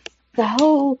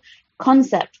whole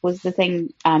concept was the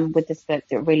thing with this book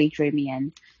that really drew me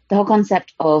in. The whole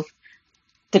concept of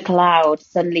the cloud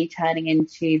suddenly turning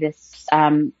into this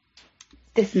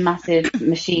massive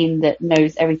machine that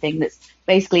knows everything, that's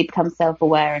basically become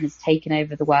self-aware and has taken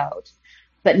over the world,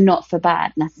 but not for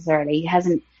bad necessarily. He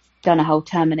hasn't done a whole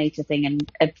Terminator thing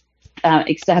and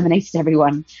exterminated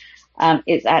everyone.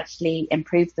 It's actually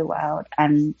improved the world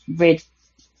and rid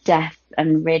death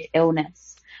and rid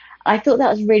illness. I thought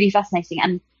that was really fascinating,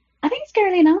 and I think,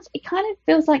 scarily enough, it kind of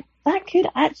feels like that could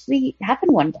actually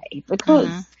happen one day, because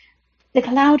the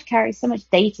cloud carries so much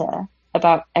data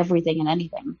about everything and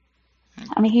anything.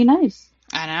 I mean, who knows?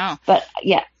 I know. But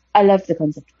yeah, I love the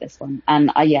concept of this one,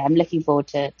 and I'm looking forward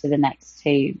to the next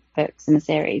 2 books in the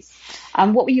series.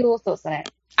 What were your thoughts on it?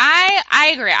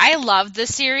 I agree. I love the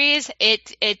series.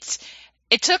 It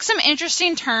took some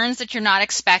interesting turns that you're not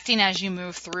expecting as you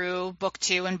move through book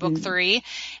 2 and book 3.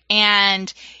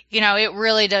 And, it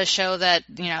really does show that,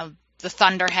 the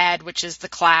Thunderhead, which is the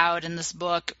cloud in this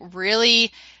book,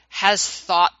 really has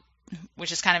thought,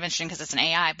 which is kind of interesting because it's an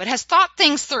AI, but has thought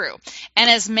things through and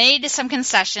has made some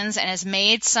concessions and has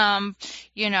made some,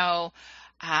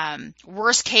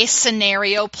 worst case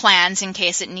scenario plans in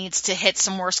case it needs to hit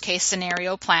some worst case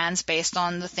scenario plans based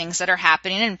on the things that are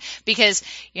happening. And because,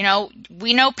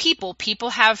 we know people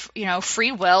have,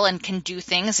 free will and can do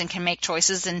things and can make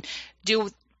choices and do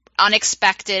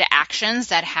unexpected actions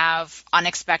that have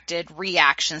unexpected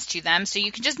reactions to them. So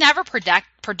you can just never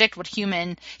predict what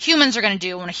humans are going to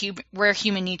do where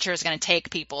human nature is going to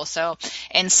take people. So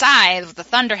inside with the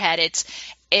Thunderhead,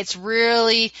 it's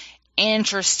really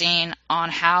interesting on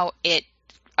how it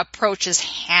approaches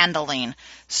handling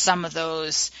some of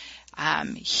those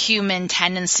human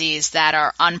tendencies that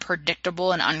are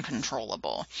unpredictable and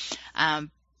uncontrollable.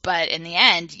 But in the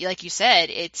end, like you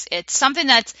said, it's something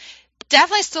that's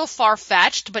definitely still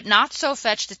far-fetched, but not so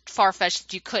far-fetched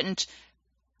that you couldn't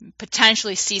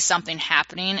potentially see something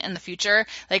happening in the future.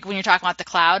 Like when you're talking about the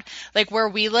cloud, like where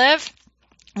we live,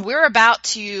 we're about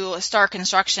to start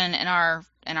construction in our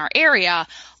area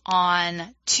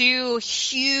on 2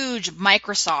 huge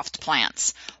Microsoft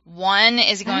plants. One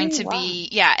is going to be,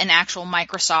 an actual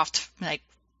Microsoft, like,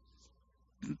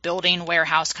 building,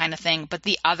 warehouse kind of thing. But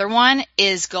the other one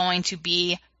is going to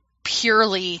be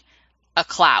purely a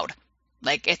cloud.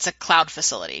 Like, it's a cloud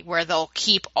facility where they'll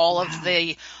keep all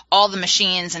the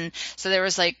machines. And so there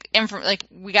was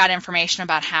we got information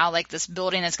about how this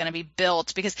building is going to be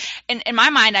built, because in my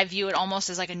mind, I view it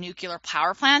almost as like a nuclear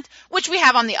power plant, which we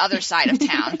have on the other side of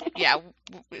town. Yeah.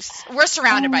 We're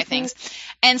surrounded by things.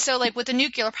 And so with the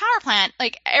nuclear power plant,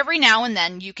 every now and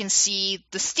then you can see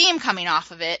the steam coming off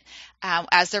of it,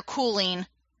 as they're cooling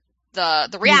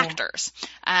the reactors,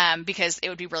 because it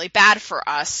would be really bad for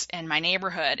us in my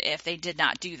neighborhood if they did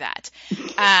not do that.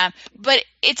 But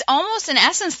it's almost in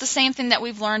essence the same thing that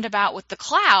we've learned about with the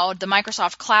cloud, the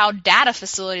Microsoft Cloud data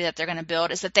facility that they're going to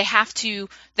build, is that they have to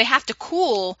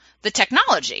cool the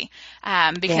technology,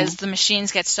 because the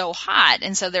machines get so hot.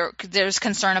 And so there's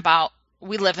concern about,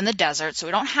 we live in the desert, so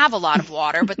we don't have a lot of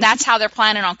water, but that's how they're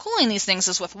planning on cooling these things,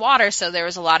 is with water. So there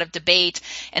was a lot of debate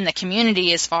in the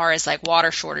community as far as water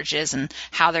shortages and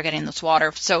how they're getting this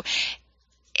water. So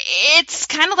it's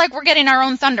kind of like we're getting our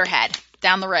own Thunderhead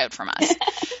down the road from us.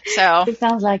 So it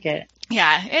sounds like it.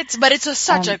 Yeah, it's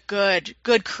such a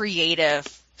good creative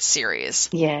series.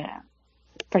 Yeah,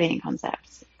 brilliant concept.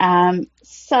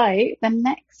 So the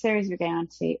next series we're going on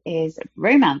to is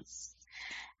romance.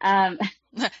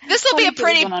 This will be a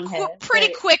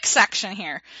pretty quick section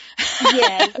here.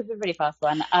 Yeah, this is a pretty fast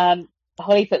one.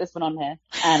 Holly put this one on here,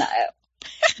 and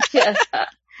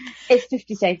it's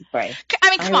 50 Shades of Grey. I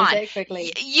mean, come on.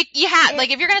 You have,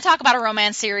 if you're going to talk about a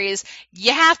romance series,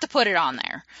 you have to put it on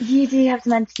there. You do have to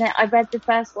mention it. I read the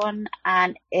first one,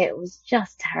 and it was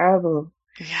just terrible.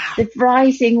 Yeah. The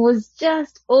writing was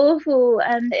just awful,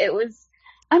 and it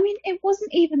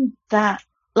wasn't even that,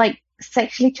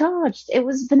 sexually charged. It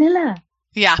was vanilla.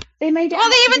 Yeah. They made it. Well,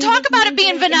 they even talk about it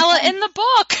being vanilla in the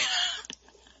book.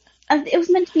 And it was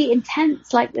meant to be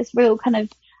intense, this real kind of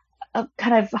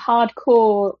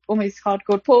hardcore, almost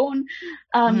hardcore porn.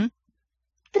 Vanilla.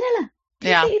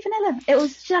 Yeah. Vanilla. It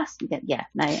was just,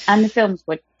 no. And the films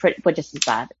were just as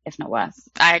bad, if not worse.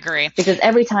 I agree. Because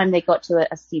every time they got to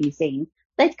a steamy scene,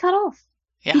 they'd cut off.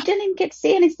 Yeah. You didn't even get to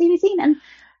see any steamy scene. And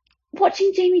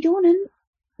watching Jamie Dornan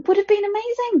would have been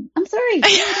amazing. I'm sorry.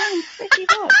 Jamie Dornan's pretty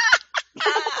hot.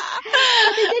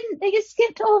 But they didn't. They just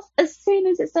skipped off as soon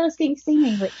as it started getting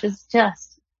steamy, which was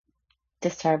just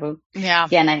terrible. Yeah.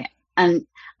 Yeah, no. And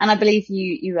I believe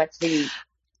you actually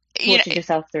tortured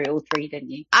yourself through all 3, didn't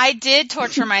you? I did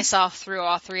torture myself through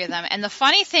all 3 of them. And the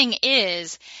funny thing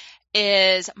is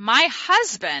my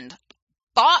husband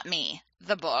bought me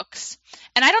the books,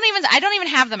 and I don't even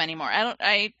have them anymore.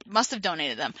 I must have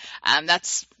donated them.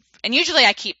 And usually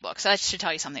I keep books, so that should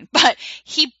tell you something. But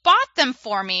he bought them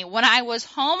for me when I was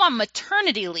home on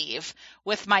maternity leave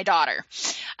with my daughter.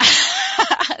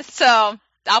 So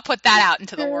I'll put that out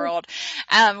into the world,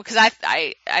 because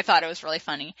I thought it was really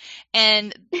funny.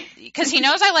 And because he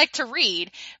knows I like to read,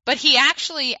 but he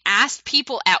actually asked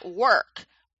people at work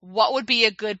what would be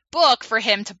a good book for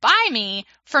him to buy me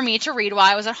for me to read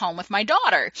while I was at home with my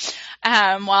daughter.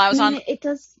 While I was on. It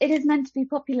is meant to be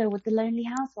popular with the lonely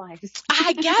housewives.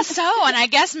 I guess so. And I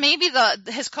guess maybe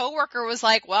his coworker was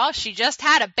like, well, she just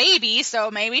had a baby,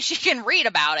 so maybe she can read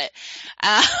about it.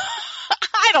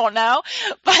 I don't know,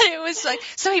 but it was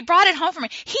so he brought it home for me.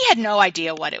 He had no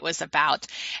idea what it was about.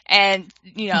 And,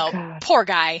 poor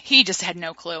guy, he just had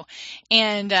no clue.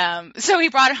 And, so he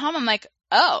brought it home. I'm like,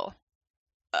 oh,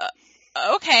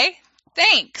 okay,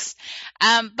 thanks.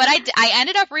 But I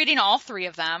ended up reading all 3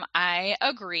 of them. I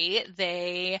agree.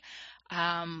 They,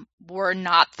 were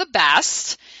not the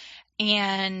best.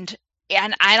 And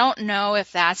I don't know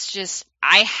if that's just,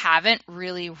 I haven't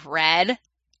really read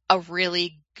a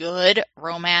really good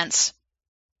romance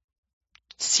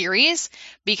series,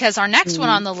 because our next one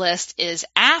on the list is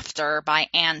After by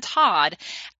Anne Todd.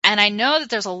 And I know that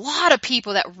there's a lot of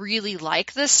people that really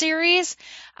like this series.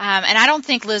 And I don't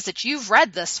think, Liz, that you've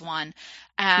read this one.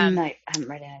 No, I haven't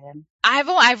read any of them.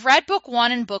 I've read book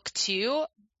 1 and book 2,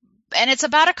 and it's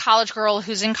about a college girl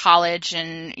who's in college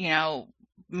and,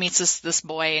 meets this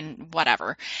boy and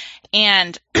whatever.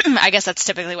 And I guess that's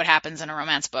typically what happens in a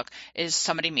romance book, is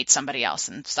somebody meets somebody else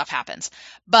and stuff happens.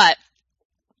 But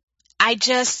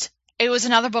it was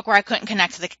another book where I couldn't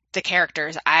connect to the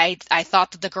characters. I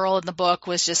thought that the girl in the book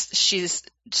was she's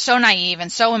so naive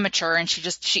and so immature, and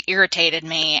she irritated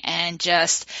me, and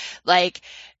just like,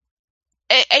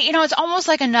 it's almost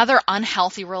like another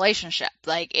unhealthy relationship.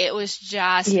 Like, it was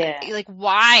just like,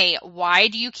 why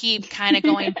do you keep kind of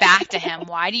going back to him?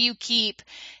 Why do you keep,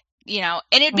 and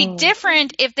it'd be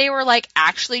different if they were like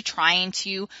actually trying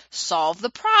to solve the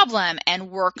problem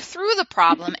and work through the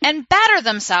problem and better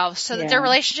themselves so that their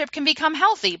relationship can become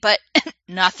healthy, but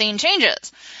nothing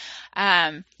changes.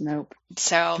 Nope.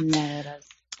 So no, it does.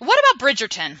 What about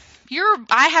Bridgerton?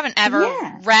 I haven't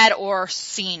ever read or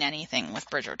seen anything with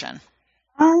Bridgerton.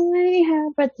 I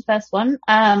have read the first one.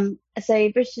 So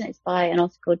Bridgerton is by an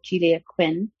author called Julia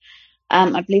Quinn.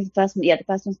 I believe the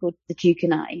first one's called The Duke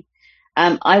and I.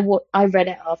 I read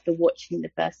it after watching the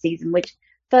first season, which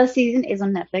first season is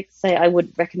on Netflix, so I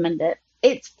would recommend it.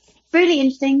 It's really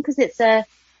interesting because it's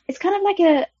kind of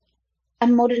like a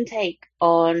modern take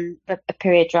on a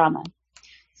period drama.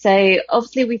 So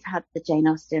obviously we've had the Jane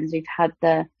Austens, we've had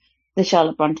the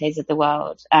Charlotte Brontes of the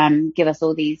world, give us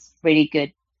all these really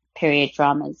good period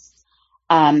dramas,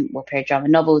 period drama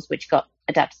novels, which got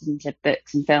adapted into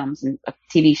books and films and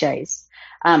TV shows.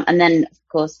 And then, of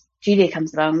course, Julia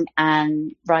comes along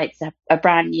and writes a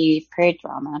brand new period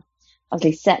drama,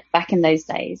 obviously set back in those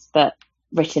days, but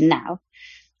written now.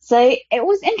 So it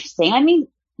was interesting. I mean,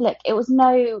 look, it was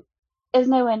nowhere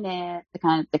near the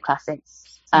kind of the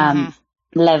classics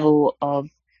level of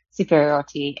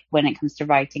superiority when it comes to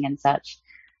writing and such.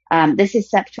 This is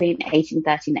set between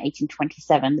 1813 and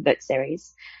 1827, the book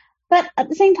series. But at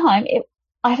the same time,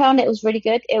 I found it was really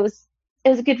good. It was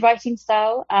a good writing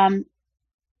style.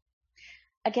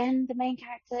 Again, the main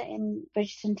character in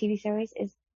Bridgerton TV series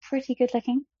is pretty good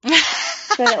looking.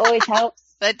 So it always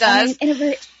helps. It does. I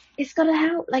mean, it's got to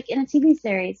help. Like in a TV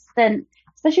series, then,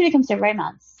 especially when it comes to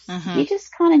romance, you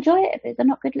just can't enjoy it if they're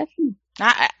not good looking.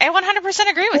 I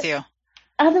 100% agree with you.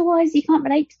 Otherwise, you can't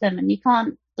relate to them and you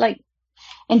can't,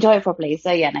 enjoy it properly.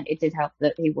 So yeah, no, it did help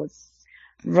that he was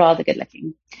rather good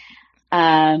looking.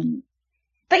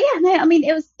 But yeah, no, I mean,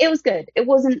 it was good.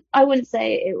 I wouldn't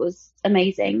say it was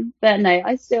amazing, but no,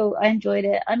 I enjoyed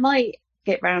it. I might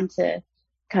get round to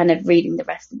kind of reading the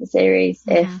rest of the series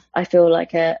if I feel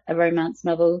like a romance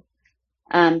novel.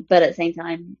 But at the same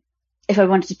time, if I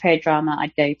wanted to period drama,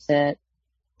 I'd go to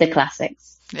the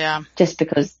classics. Yeah. Just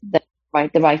because the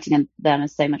writing in them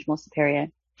is so much more superior.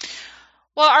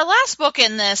 Well, our last book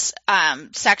in this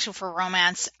section for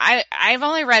romance, I've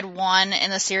only read one in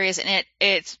the series, and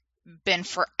it's been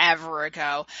forever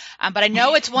ago. But I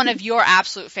know it's one of your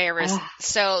absolute favorites.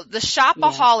 So the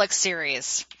Shopaholic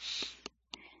series.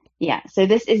 Yeah. So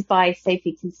this is by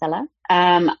Sophie Kinsella.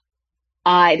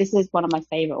 This is one of my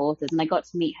favorite authors, and I got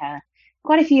to meet her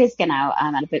quite a few years ago now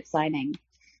at a book signing.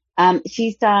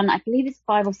 She's done, I believe it's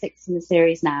 5 or 6 in the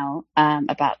series now,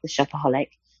 about the shopaholic.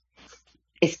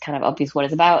 It's kind of obvious what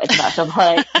it's about. It's about a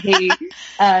shopaholic who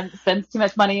spends too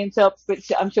much money in shops,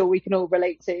 which I'm sure we can all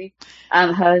relate to.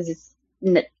 Hers is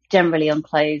generally on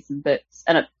clothes and books,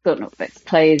 and not books,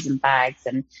 clothes and bags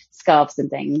and scarves and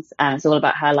things. It's all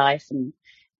about her life and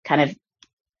kind of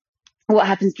what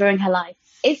happens during her life.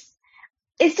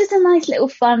 It's just a nice little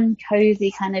fun, cozy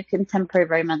kind of contemporary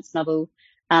romance novel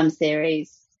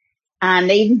series. And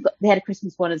they had a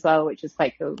Christmas one as well, which was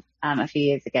quite cool a few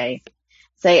years ago.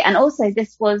 So, and also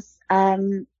this was,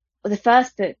 the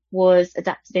first book was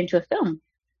adapted into a film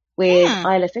with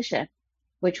Isla Fisher,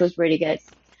 which was really good.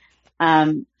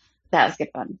 That was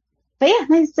good fun. But yeah,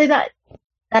 no, so that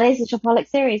is the Shopaholic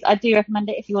series. I do recommend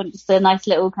it if you want just a nice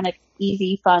little kind of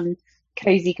easy, fun,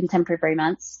 cozy contemporary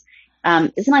romance.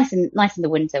 It's nice in the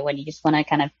winter when you just want to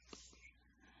kind of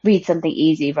read something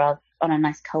easy rather on a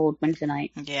nice cold winter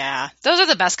night. Yeah. Those are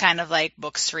the best kind of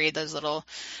books to read, those little,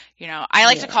 I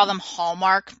like to call them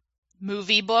Hallmark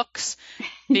movie books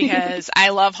because I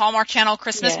love Hallmark Channel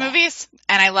Christmas movies,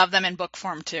 and I love them in book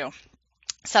form too.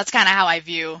 So that's kind of how I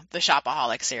view the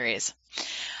Shopaholic series.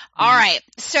 All right.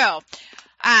 So,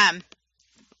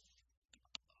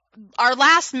 our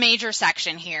last major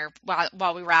section here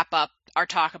while we wrap up our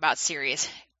talk about series.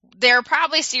 there are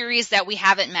probably series that we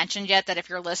haven't mentioned yet that if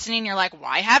you're listening, you're like,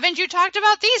 why haven't you talked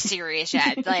about these series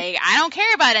yet? Like, I don't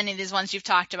care about any of these ones you've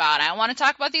talked about. I want to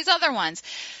talk about these other ones.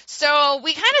 So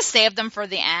we kind of saved them for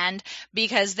the end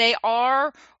because they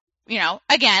are,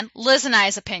 again, Liz and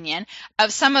I's opinion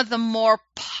of some of the more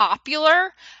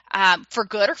popular, for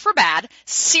good or for bad,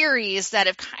 series that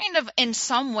have kind of in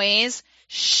some ways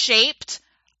shaped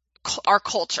our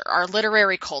culture, our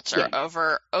literary culture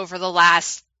over the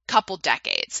last couple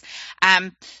decades.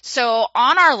 So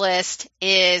on our list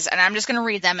is, and I'm just going to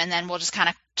read them and then we'll just kind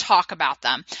of talk about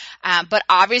them. But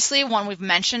obviously one we've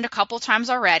mentioned a couple times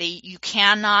already, you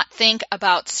cannot think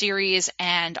about series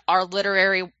and our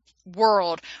literary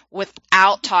world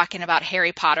without talking about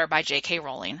Harry Potter by J.K.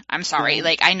 Rowling. I'm sorry. Yeah.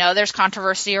 Like, I know there's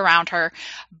controversy around her,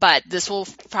 but this will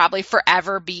probably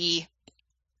forever be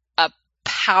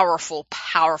powerful,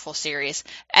 powerful series.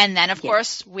 And then, of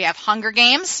course, we have Hunger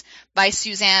Games by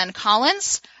Suzanne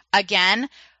Collins. Again,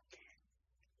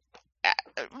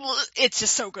 it's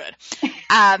just so good.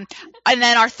 And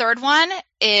then our third one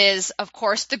is, of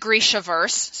course, the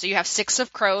Grishaverse. So you have Six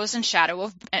of Crows and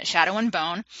Shadow and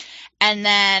Bone. And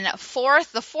then the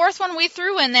fourth one we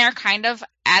threw in there kind of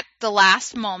at the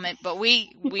last moment, but we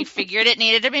figured it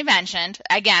needed to be mentioned.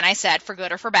 Again, I said for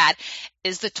good or for bad,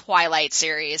 is the Twilight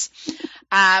series.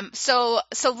 So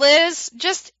Liz,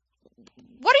 just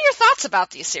what are your thoughts about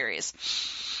these series?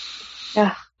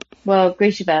 Well,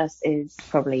 Grishaverse is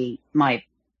probably I'd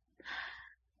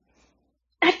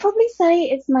probably say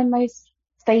it's my most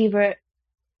favorite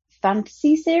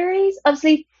fantasy series.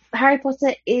 Obviously, Harry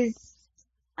Potter is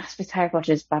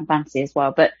fantasy as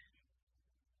well, but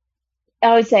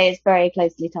I would say it's very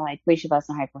closely tied, Grishaverse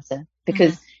and Harry Potter,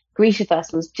 because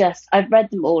Grishaverse was I've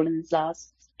read them all in the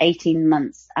last 18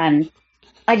 months, and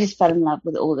I just fell in love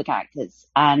with all the characters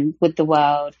and with the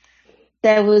world.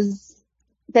 There's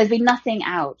been nothing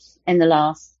out in the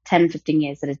last 10, 15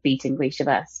 years that has beaten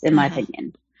Grishaverse, in my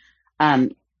opinion.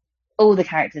 All the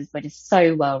characters were just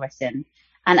so well written.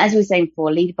 And as we were saying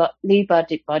before, Leigh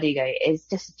Bardugo is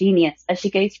just a genius. As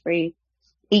she goes through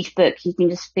each book, you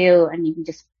can just feel and you can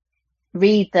just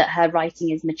read that her writing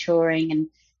is maturing and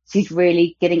she's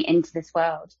really getting into this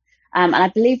world. And I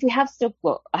believe we have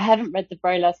I haven't read the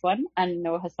very last one, and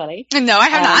nor has Holly. No, I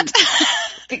have not.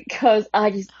 Because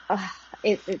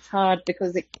it's hard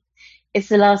because it's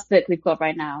the last book we've got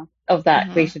right now of that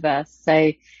Grishaverse.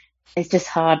 So it's just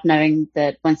hard knowing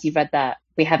that once you've read that,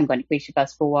 we haven't got any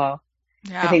Grishaverse for a while.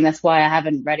 Yeah. I think that's why I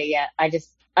haven't read it yet. I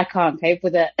can't cope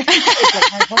with it. It's like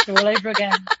Harry Potter all over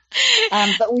again.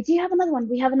 But we do have another one.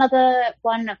 We have another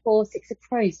one for Six of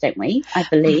Crows, don't we? I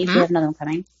believe we have another one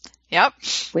coming. Yep.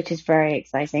 Which is very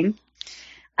exciting.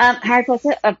 Harry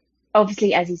Potter,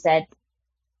 obviously, as you said,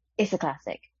 it's a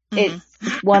classic. It's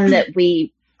one that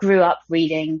we grew up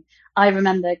reading. I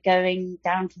remember going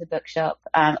down to the bookshop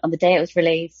on the day it was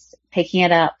released, picking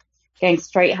it up, going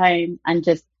straight home and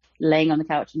just laying on the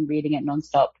couch and reading it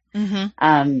nonstop.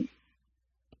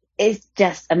 It's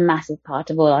just a massive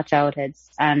part of all our childhoods.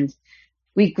 And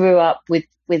we grew up with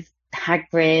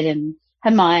Hagrid and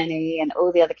Hermione and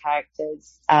all the other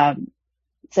characters.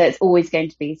 So it's always going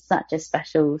to be such a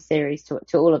special series to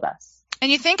all of us.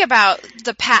 And you think about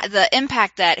the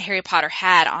impact that Harry Potter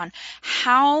had on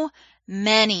how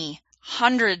many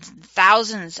hundreds,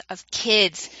 thousands of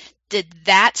kids did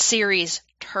that series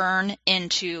turn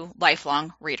into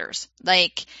lifelong readers.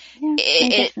 Like,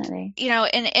 definitely.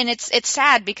 And it's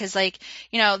sad because, like,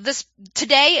 this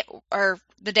today, or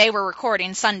the day we're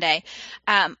recording, Sunday,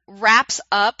 wraps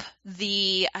up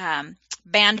the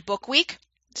banned book week.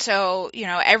 So,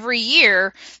 every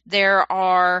year there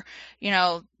are,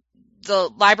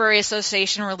 the Library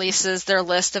Association releases their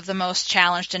list of the most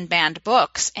challenged and banned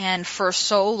books. And for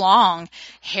so long,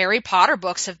 Harry Potter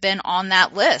books have been on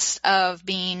that list of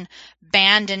being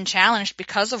banned and challenged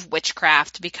because of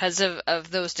witchcraft, because of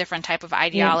those different type of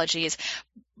ideologies.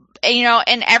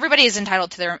 And everybody is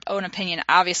entitled to their own opinion,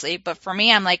 obviously. But for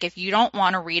me, I'm like, if you don't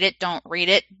want to read it, don't read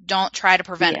it. Don't try to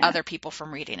prevent other people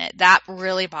from reading it. That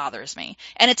really bothers me.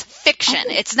 And it's fiction.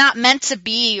 It's not meant to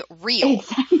be real.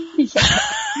 Exactly.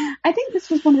 I think this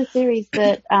was one of the series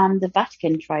that the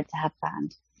Vatican tried to have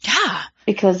banned. Yeah.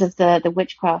 Because of the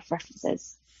witchcraft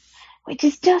references, which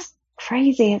is just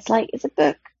crazy. It's like, it's a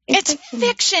book. It's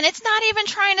fiction. It's not even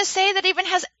trying to say that it even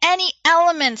has any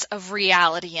elements of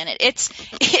reality in it.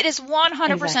 It is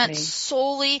 100%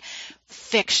 solely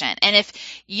fiction. And if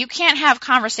you can't have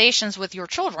conversations with your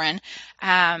children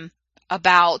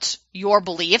about your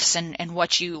beliefs and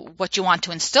what you want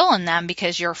to instill in them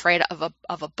because you're afraid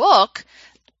of a book,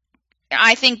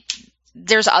 I think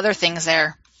there's other things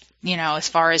there, as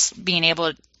far as being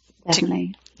able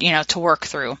to to work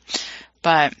through.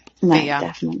 But yeah.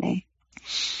 Definitely.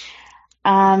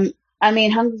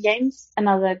 Hunger Games,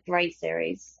 another great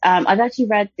series. I've actually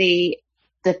read the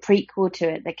prequel to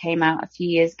it that came out a few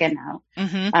years ago now.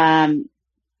 Mm-hmm.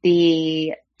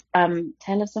 The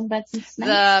Tale of Songbirds and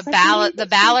Snakes. The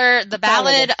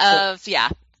ballad of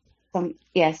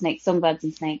snakes, songbirds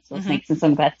and snakes, or mm-hmm. snakes and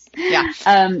songbirds. Yeah.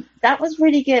 That was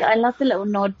really good. I love the little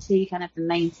nod to kind of the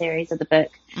main series of the book.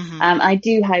 Mm-hmm. I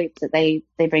do hope that they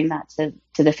bring that to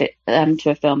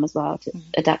a film as well, to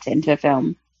adapt it into a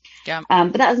film. Yeah.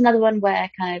 But that was another one where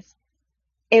kind of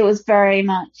it was very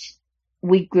much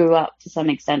we grew up to some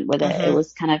extent with it. Mm-hmm. It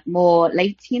was kind of more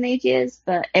late teenage years,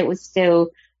 but it was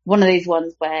still one of these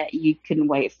ones where you couldn't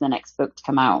wait for the next book to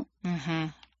come out.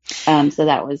 Mm-hmm. So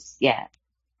that was, yeah.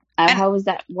 How was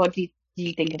that? What do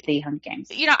you think of the Hunger Games?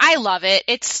 I love it.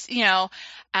 It's, and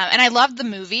I love the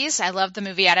movies. I love the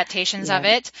movie adaptations of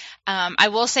it. I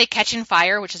will say Catching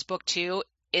Fire, which is book 2,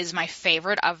 is my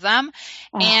favorite of them.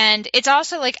 And it's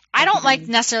also like, I don't like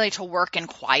necessarily to work in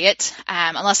quiet,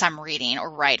 unless I'm reading or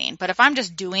writing. But if I'm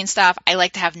just doing stuff, I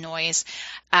like to have noise,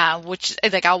 which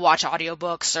like I'll watch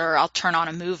audiobooks or I'll turn on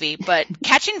a movie. But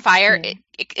Catching Fire,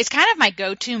 it's kind of my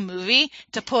go-to movie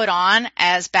to put on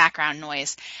as background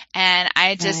noise. And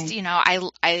I just,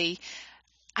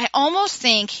 I almost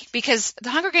think, because The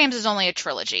Hunger Games is only a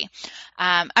trilogy.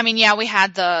 We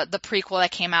had the prequel that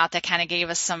came out that kind of gave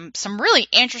us some really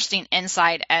interesting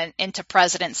insight into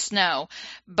President Snow.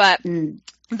 But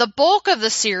the bulk of the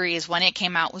series, when it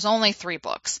came out, was only 3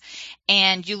 books.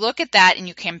 And you look at that and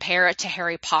you compare it to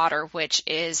Harry Potter, which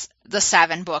is the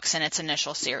 7 books in its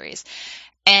initial series.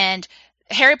 And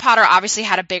Harry Potter obviously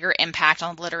had a bigger impact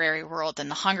on the literary world than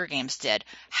The Hunger Games did.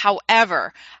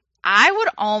 However, I would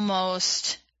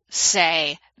almost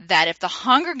say that if The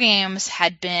Hunger Games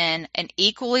had been an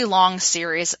equally long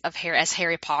series of as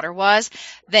Harry Potter was,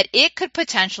 that it could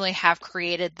potentially have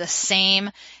created the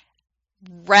same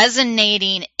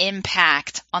resonating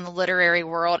impact on the literary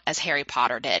world as Harry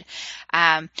Potter did.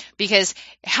 Because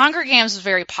Hunger Games was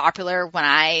very popular when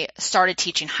I started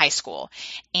teaching high school.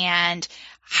 And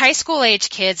high school age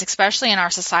kids, especially in our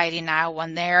society now,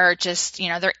 when they're just,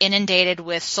 they're inundated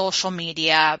with social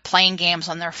media, playing games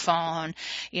on their phone,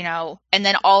 and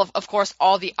then of course,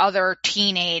 all the other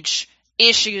teenage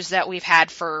issues that we've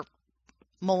had for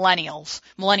millenniums,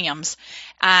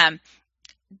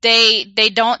 they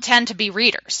don't tend to be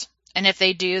readers. And if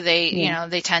they do,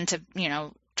 they tend to,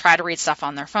 try to read stuff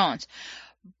on their phones.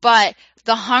 But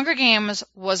The Hunger Games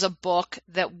was a book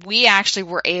that we actually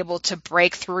were able to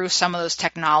break through some of those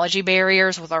technology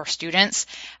barriers with our students.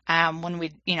 When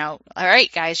we, all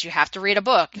right, guys, you have to read a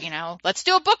book, let's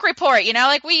do a book report,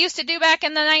 like we used to do back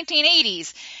in the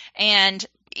 1980s. And,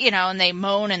 and they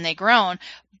moan and they groan.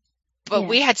 But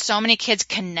we had so many kids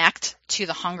connect to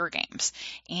The Hunger Games.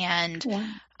 And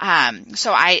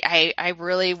so I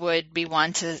really would be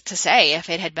one to say if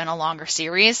it had been a longer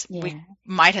series, we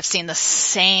might have seen the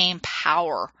same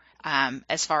power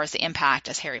as far as the impact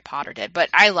as Harry Potter did. But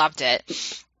I loved it.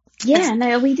 Yeah,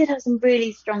 no, we did have some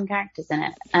really strong characters in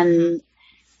it. And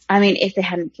if they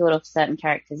hadn't killed off certain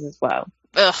characters as well,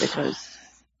 which was,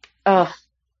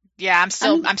 yeah, I'm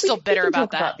still bitter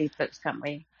about that. About these books, can't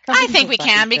we? I think we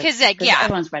can because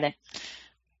everyone's read it.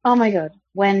 Oh my god,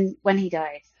 when he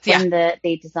died, when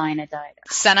the designer died,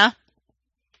 Senna.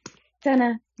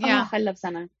 Yeah, I love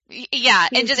Senna. Yeah,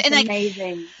 and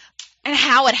amazing, and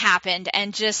how it happened,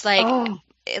 and just like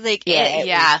it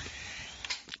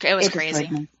was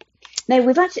crazy.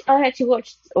 No, I actually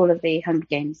watched all of the Hunger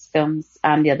Games films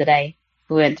the other day.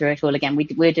 We went through it all again.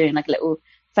 We're doing like a little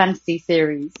fantasy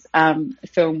series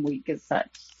film week as such.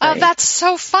 So, that's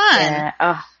so fun.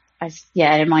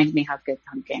 Yeah, it reminded me how good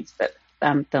Hunger Games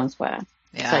films were.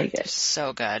 Yeah, so good.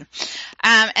 So good.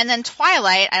 And then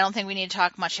Twilight, I don't think we need to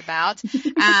talk much about.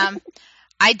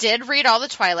 I did read all the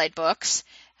Twilight books.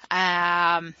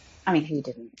 Who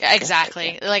didn't?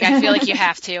 Exactly. Like, I feel like you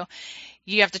have to.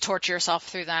 You have to torture yourself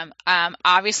through them.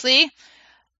 Obviously,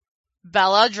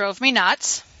 Bella drove me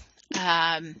nuts.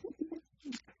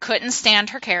 Couldn't stand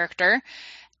her character.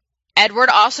 Edward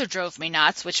also drove me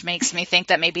nuts, which makes me think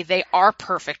that maybe they are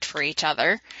perfect for each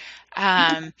other.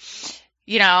 I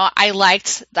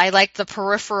liked the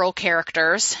peripheral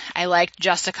characters. I liked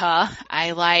Jessica.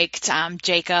 I liked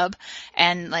Jacob,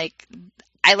 and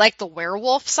I liked the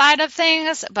werewolf side of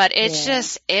things. But it's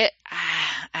just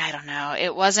I don't know.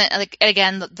 It wasn't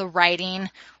again the writing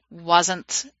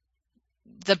wasn't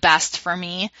the best for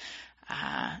me.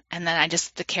 And then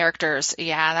the characters,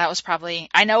 that was probably,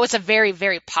 I know it's a very,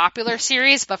 very popular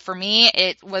series, but for me,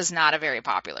 it was not a very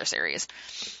popular series.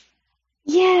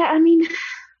 Yeah,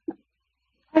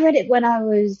 I read it when I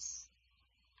was,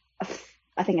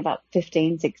 I think about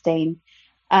 15, 16.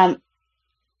 Um,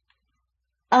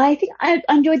 I think I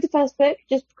enjoyed the first book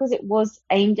just because it was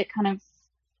aimed at kind of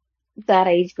that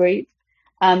age group.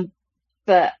 Um,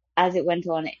 but as it went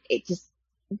on, it just,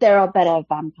 there are better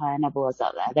vampire novels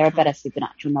out there. There are better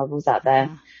supernatural novels out there.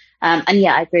 And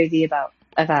yeah, I agree with you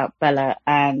about Bella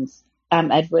and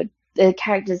Edward. The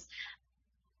characters,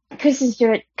 Kristen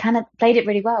Stewart kind of played it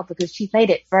really well because she played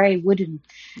it very wooden.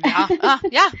 Yeah.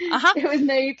 There was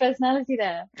no personality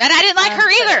there. And I didn't like her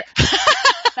either.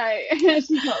 No,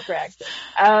 she's not a great actor.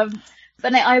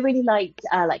 But no, I really liked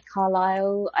like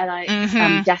Carlisle. I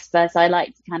liked Jasper. So I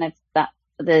liked kind of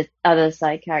the other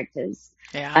side characters.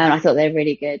 Yeah. I thought they were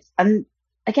really good. And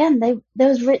again, there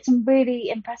was some really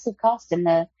impressive cast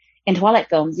in Twilight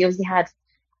films. You obviously had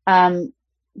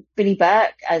Billy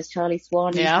Burke as Charlie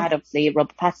Swan. You had obviously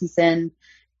Robert Pattinson.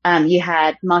 You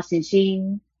had Martin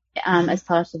Sheen as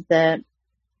part of the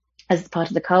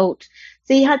cult.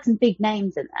 So you had some big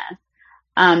names in there.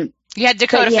 You had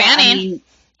Dakota Fanning.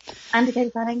 And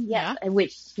Dakota Fanning,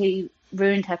 which he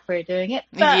ruined her career doing it.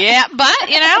 But,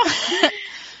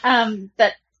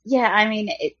 but yeah, I mean,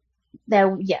 there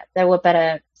were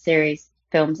better series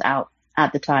films out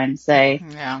at the time. So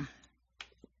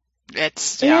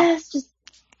it's just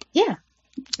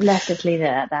let's just leave it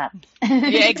at that.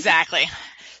 Yeah, exactly.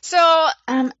 So,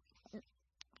 go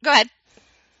ahead.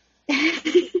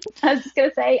 I was just going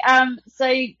to say, so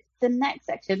the next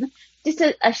section, just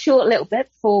a short little bit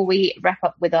before we wrap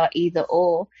up with our either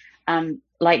or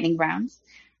lightning rounds.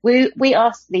 We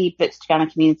asked the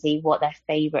Bookstagram community what their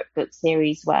favourite book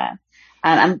series were.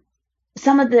 And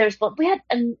some of the response, we had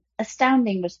an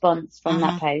astounding response from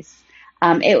that post.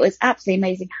 It was absolutely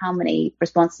amazing how many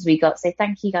responses we got. So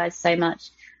thank you guys so much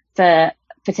for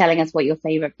telling us what your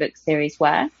favourite book series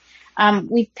were.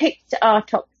 We've picked our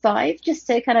top 5 just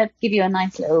to kind of give you a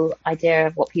nice little idea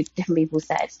of what different people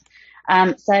said.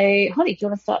 So Holly, do you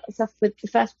want to start us off with the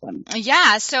first one?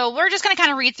 Yeah, so we're just going to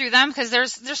kind of read through them because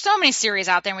there's so many series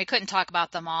out there and we couldn't talk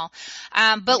about them all.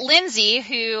 But Lindsay,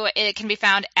 who it can be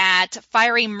found at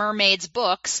Fiery Mermaids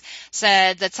Books,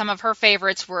 said that some of her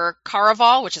favorites were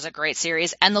Caraval, which is a great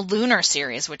series, and the Lunar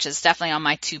series, which is definitely on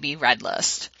my to-be read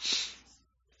list.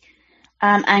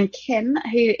 And Kim,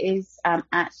 who is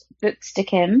at Bookster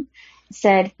Kim,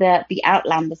 said that the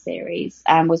Outlander series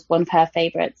was one of her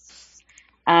favorites.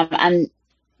 And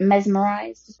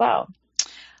Mesmerized as well.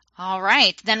 All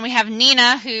right. Then we have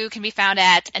Nina, who can be found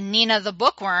at Nina the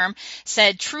Bookworm,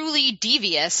 said Truly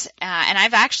Devious. And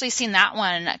I've actually seen that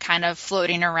one kind of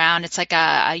floating around. It's like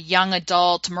a young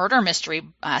adult murder mystery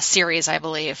series, I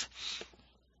believe.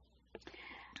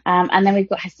 And then we've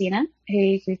got Hasina,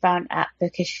 who we found at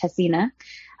Bookish Hasina.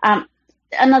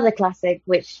 Another classic,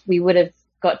 which we would have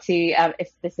got to if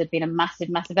this had been a massive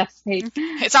episode.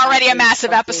 It's already a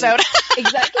massive episode.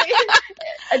 Exactly.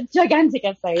 A gigantic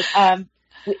episode.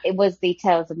 It was the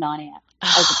Tales of Narnia.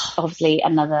 Obviously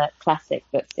another classic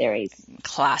book series.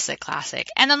 Classic.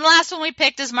 And then the last one we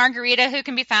picked is Margarita, who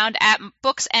can be found at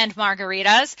Books and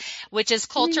Margaritas, which is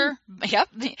culture. Yep.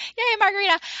 Yay,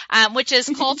 Margarita. Which is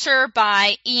Culture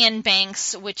by Ian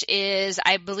Banks, which is,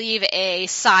 I believe, a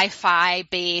sci-fi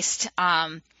based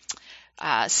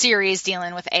series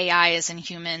dealing with AIs and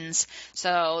humans.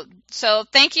 So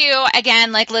thank you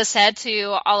again, like Liz said,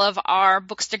 to all of our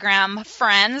Bookstagram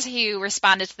friends who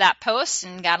responded to that post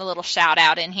and got a little shout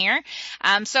out in here.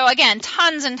 So again,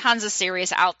 tons and tons of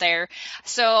series out there.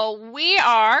 So we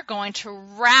are going to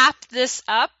wrap this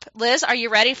up. Liz, are you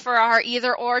ready for our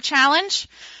either or challenge?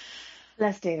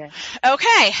 Let's do this.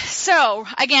 Okay, so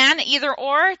again, either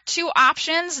or, 2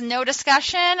 options, no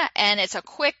discussion, and it's a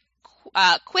quick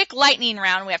lightning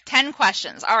round. We have 10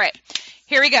 questions. All right,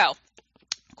 here we go.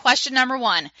 Question number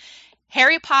 1,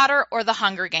 Harry Potter or the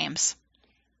Hunger Games?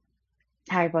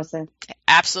 Harry Potter.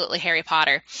 Absolutely Harry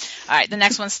Potter. All right, the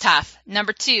next one's tough.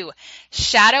 Number 2,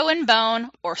 Shadow and Bone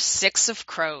or Six of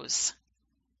Crows?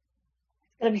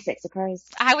 It's going to be Six of Crows.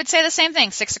 I would say the same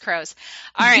thing, Six of Crows.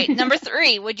 All right, number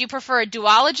 3, would you prefer a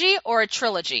duology or a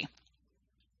trilogy?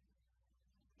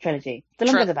 Trilogy. The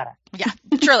longer the better. Yeah,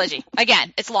 trilogy.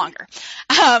 Again, it's longer.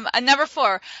 Number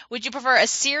 4, would you prefer a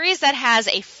series that has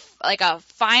a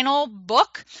final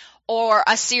book, or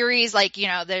a series like,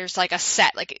 there's like a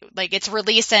set, like it's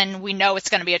released and we know it's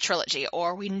going to be a trilogy,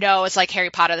 or we know it's like Harry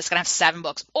Potter that's going to have 7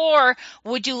 books? Or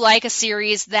would you like a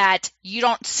series that you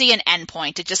don't see an end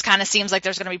point? It just kind of seems like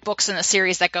there's going to be books in the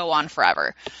series that go on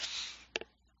forever.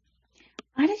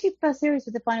 I'd actually prefer a series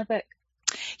with a final book.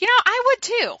 I would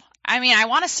too. I mean, I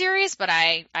want a series, but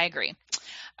I agree.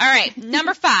 All right,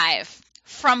 number 5,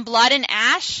 From Blood and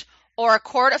Ash or A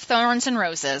Court of Thorns and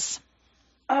Roses?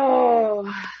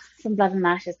 Oh, some blood and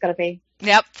ash has got to be.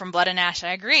 Yep, From Blood and Ash.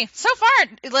 I agree. So far,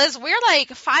 Liz, we're like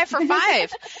 5 for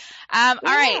 5. All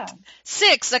right.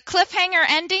 6, a cliffhanger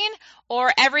ending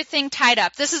or everything tied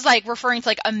up. This is like referring to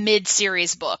like a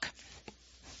mid-series book.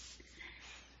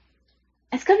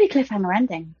 It's got to be cliffhanger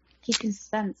ending. Keep in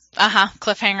suspense.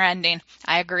 Cliffhanger ending.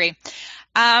 I agree.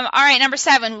 All right, number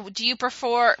 7. Do you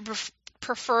prefer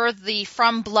the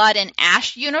From Blood and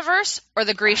Ash universe or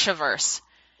the Grishaverse?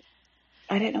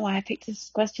 I don't know why I picked this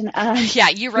question. Yeah,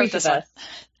 you wrote this one.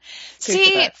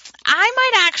 See, I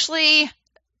might actually.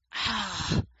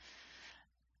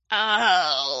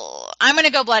 I'm going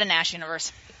to go Blood and Ash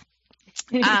universe.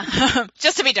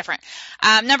 Just to be different.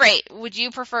 Number 8. Would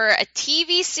you prefer a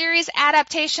TV series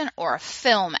adaptation or a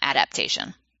film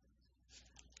adaptation?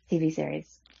 TV series.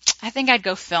 I think I'd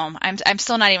go film. I'm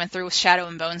still not even through with Shadow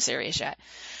and Bone series yet.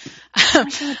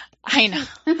 I know.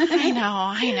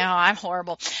 I'm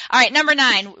horrible. All right, number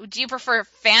 9. Do you prefer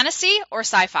fantasy or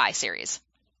sci-fi series?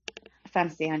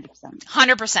 Fantasy, 100%.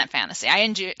 100% fantasy. I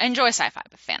enjoy sci-fi,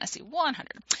 but fantasy, 100.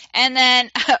 And then,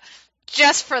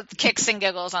 just for kicks and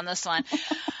giggles on this one,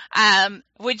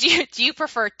 do you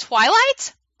prefer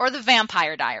Twilight or the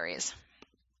Vampire Diaries?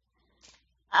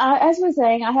 As we're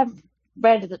saying, I haven't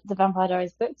read the Vampire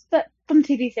Diaries books, but from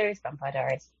TV series, Vampire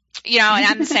Diaries. You know, and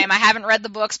I'm the same. I haven't read the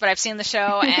books, but I've seen the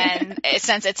show, and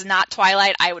since it's not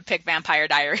Twilight, I would pick Vampire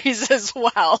Diaries as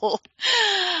well.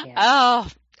 Yeah.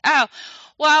 Oh.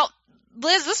 Well,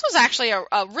 Liz, this was actually a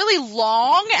really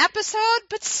long episode,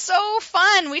 but so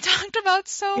fun. We talked about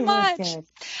so much.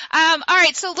 All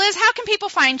right, so Liz, how can people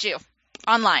find you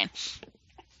online?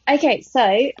 Okay, so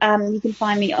you can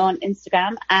find me on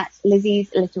Instagram at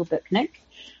Lizzie's Little Book Nook.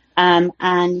 And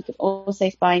you can also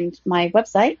find my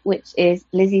website, which is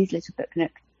Lizzie's Little Book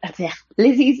Nook.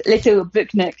 Lizzie's Little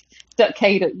Book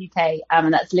Nook.co.uk.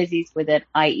 And that's Lizzie's with an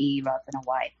IE rather than a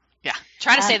Y. Yeah,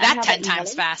 try to say that 10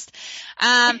 times fast.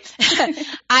 I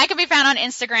can be found on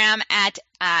Instagram at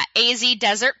AZ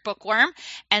Desert Bookworm,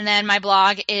 and then my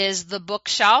blog is The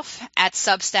Bookshelf at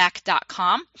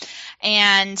Substack.com.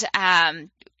 And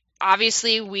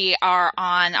obviously, we are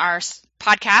on our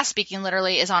podcast. Speaking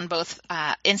Literally is on both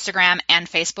Instagram and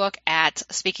Facebook at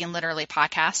Speaking Literally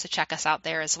Podcast, so check us out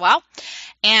there as well.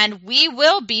 And we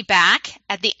will be back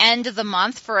at the end of the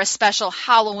month for a special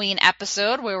Halloween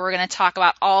episode where we're going to talk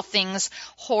about all things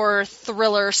horror,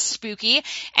 thriller, spooky.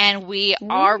 And we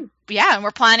are, and we're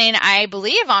planning, I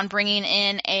believe, on bringing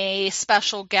in a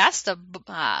special guest, a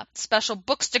special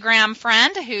Bookstagram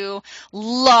friend who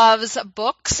loves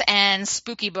books and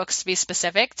spooky books to be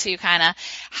specific to kind of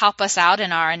help us out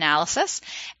in our analysis.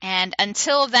 And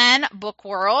until then, Book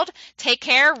World, take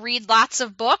care, read lots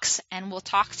of books, and we'll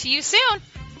talk to you soon.